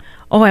saying,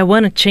 oh, I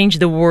want to change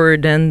the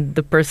world, and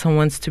the person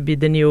wants to be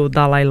the new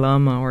Dalai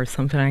Lama or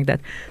something like that.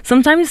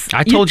 Sometimes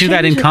I told you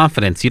that in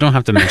confidence. You don't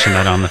have to mention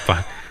that on the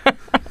phone.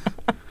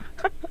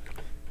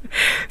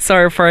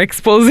 Sorry for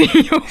exposing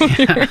you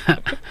here.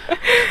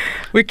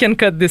 We can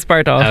cut this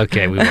part off.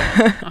 Okay, we will.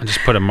 I'll just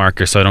put a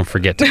marker so I don't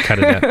forget to cut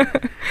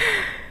it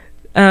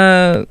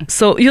out.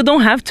 So you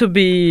don't have to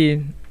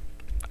be,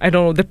 I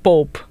don't know, the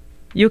Pope.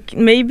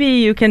 Maybe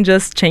you can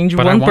just change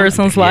one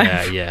person's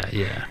life.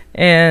 Yeah.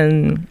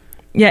 And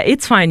yeah,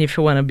 it's fine if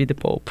you want to be the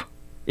Pope.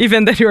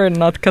 Even that you are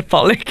not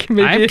Catholic.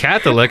 Maybe. I'm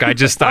Catholic. I'd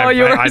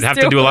have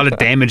to do a lot of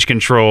damage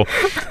control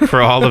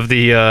for all of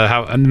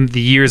the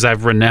years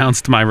I've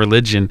renounced my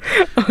religion.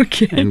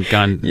 Okay. And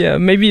gone. Yeah,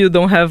 maybe you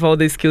don't have all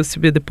the skills to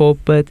be the Pope,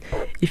 but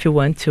if you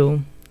want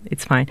to,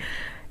 it's fine.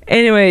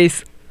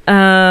 Anyways,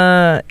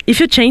 if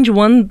you change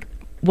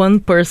one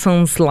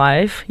person's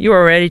life, you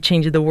already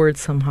changed the world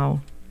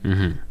somehow.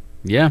 Mm-hmm.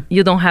 Yeah.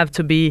 You don't have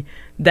to be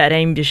that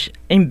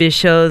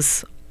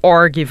ambitious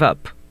or give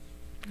up.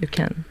 You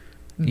can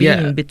be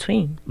in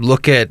between.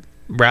 Look at,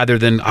 rather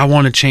than I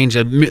want to change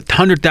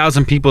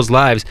 100,000 people's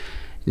lives,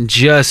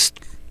 just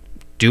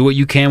do what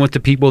you can with the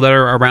people that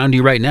are around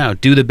you right now.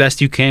 Do the best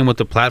you can with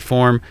the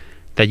platform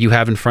that you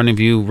have in front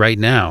of you right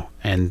now,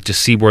 and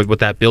just see what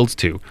that builds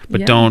to.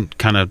 But don't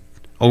kind of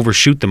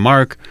overshoot the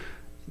mark.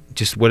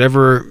 Just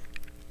whatever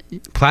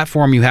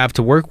platform you have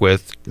to work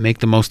with, make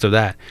the most of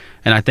that.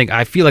 And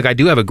I feel like I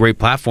do have a great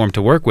platform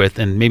to work with,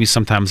 and maybe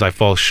sometimes I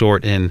fall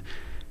short in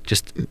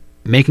just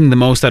making the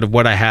most out of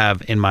what I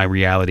have in my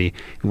reality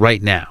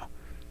right now.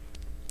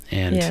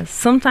 And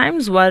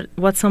sometimes what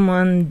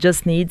someone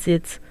just needs,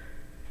 it's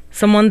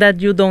someone that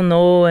you don't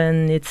know,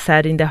 and it's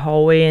sat in the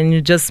hallway, and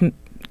you just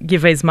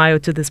give a smile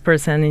to this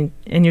person,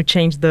 and you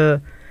change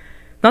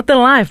not the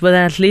life, but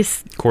at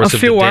least course a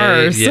few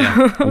hours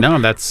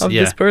of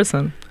this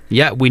person.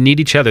 Yeah, we need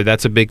each other.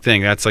 That's a big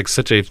thing. That's like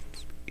such a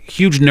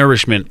huge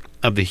nourishment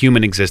of the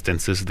human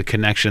existence, is the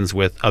connections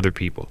with other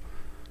people.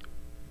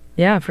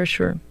 Yeah, for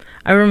sure.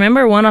 I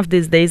remember one of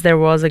these days there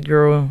was a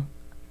girl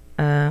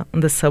on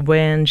the subway,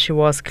 and she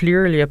was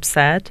clearly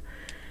upset,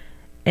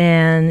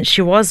 and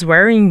she was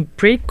wearing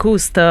pretty cool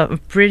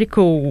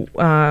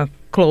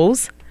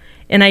clothes,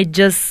 and I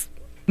just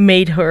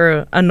made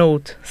her a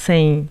note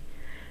saying,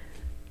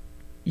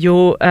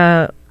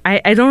 I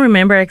don't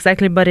remember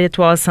exactly, but it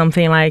was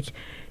something like,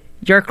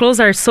 your clothes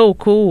are so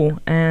cool,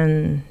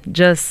 and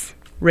just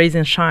raise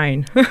and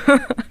shine.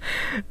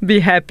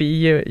 Be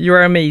happy.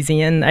 You're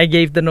amazing. And I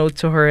gave the note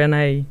to her, and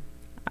I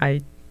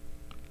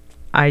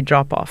I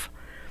drop off.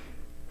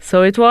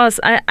 So it was,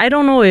 I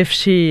don't know if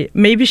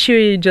maybe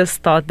she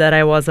just thought that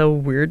I was a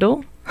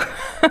weirdo.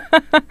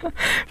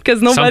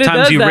 Because nobody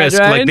sometimes does you that, risk,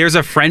 right? like there's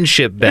a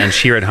friendship bench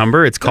here at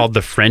Humber. It's called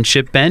the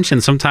friendship bench.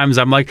 And sometimes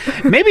I'm like,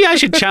 maybe I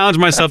should challenge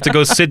myself to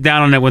go sit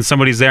down on it when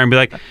somebody's there and be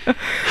like,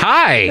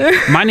 hi,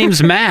 my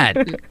name's Matt.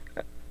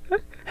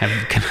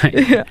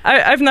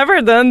 I've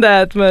never done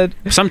that, but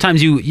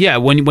sometimes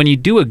when you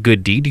do a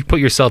good deed, you put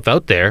yourself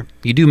out there,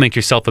 you do make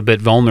yourself a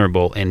bit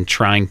vulnerable in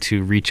trying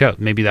to reach out.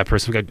 Maybe that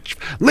person goes,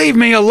 leave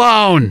me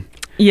alone.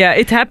 Yeah,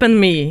 it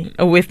happened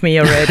with me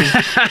already.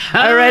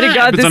 I already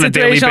got this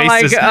situation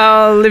like,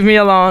 leave me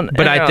alone.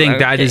 But I think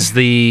that is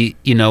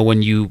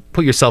when you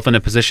put yourself in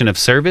a position of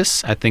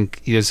service, I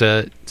think there's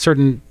a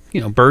certain,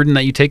 burden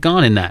that you take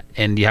on in that.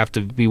 And you have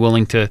to be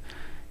willing to,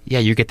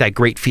 you get that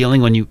great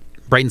feeling when you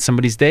brighten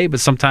somebody's day, but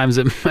sometimes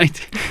it might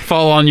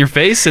fall on your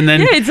face. And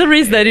then it's a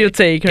risk that you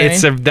take, right?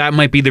 That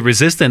might be the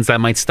resistance that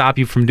might stop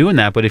you from doing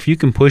that. But if you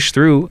can push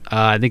through,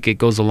 I think it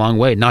goes a long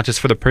way, not just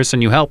for the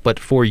person you help, but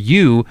for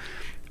you.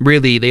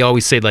 Really, they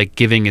always say like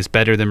giving is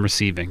better than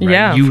receiving. Right?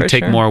 Yeah, you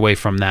take more away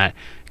from that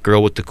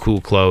girl with the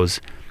cool clothes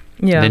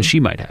than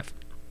she might have.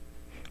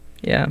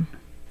 Yeah,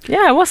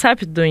 I was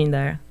happy doing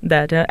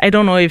that. I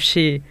don't know if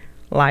she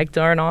liked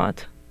or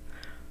not.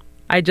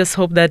 I just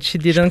hope that she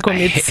didn't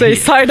commit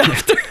suicide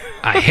after.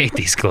 I hate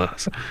these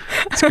clothes.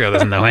 This girl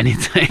doesn't know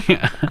anything.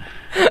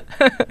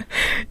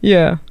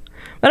 Yeah,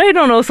 but I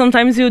don't know.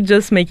 Sometimes you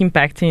just make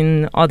impact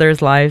in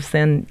others' lives,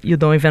 and you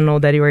don't even know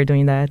that you are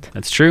doing that.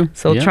 That's true.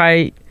 So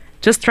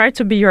Just try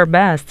to be your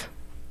best.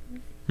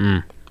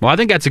 Well, I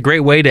think that's a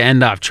great way to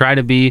end off. Try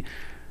to be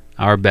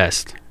our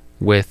best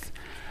with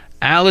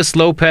Alice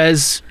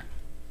Lopes,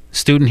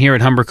 student here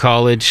at Humber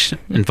College,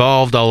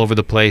 involved all over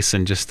the place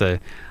and just a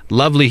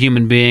lovely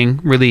human being.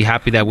 Really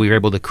happy that we were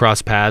able to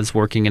cross paths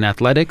working in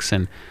athletics,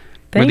 and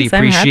really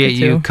appreciate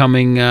you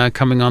coming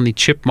on the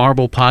Chip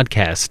Marble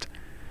podcast.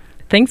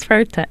 Thanks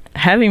for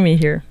having me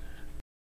here.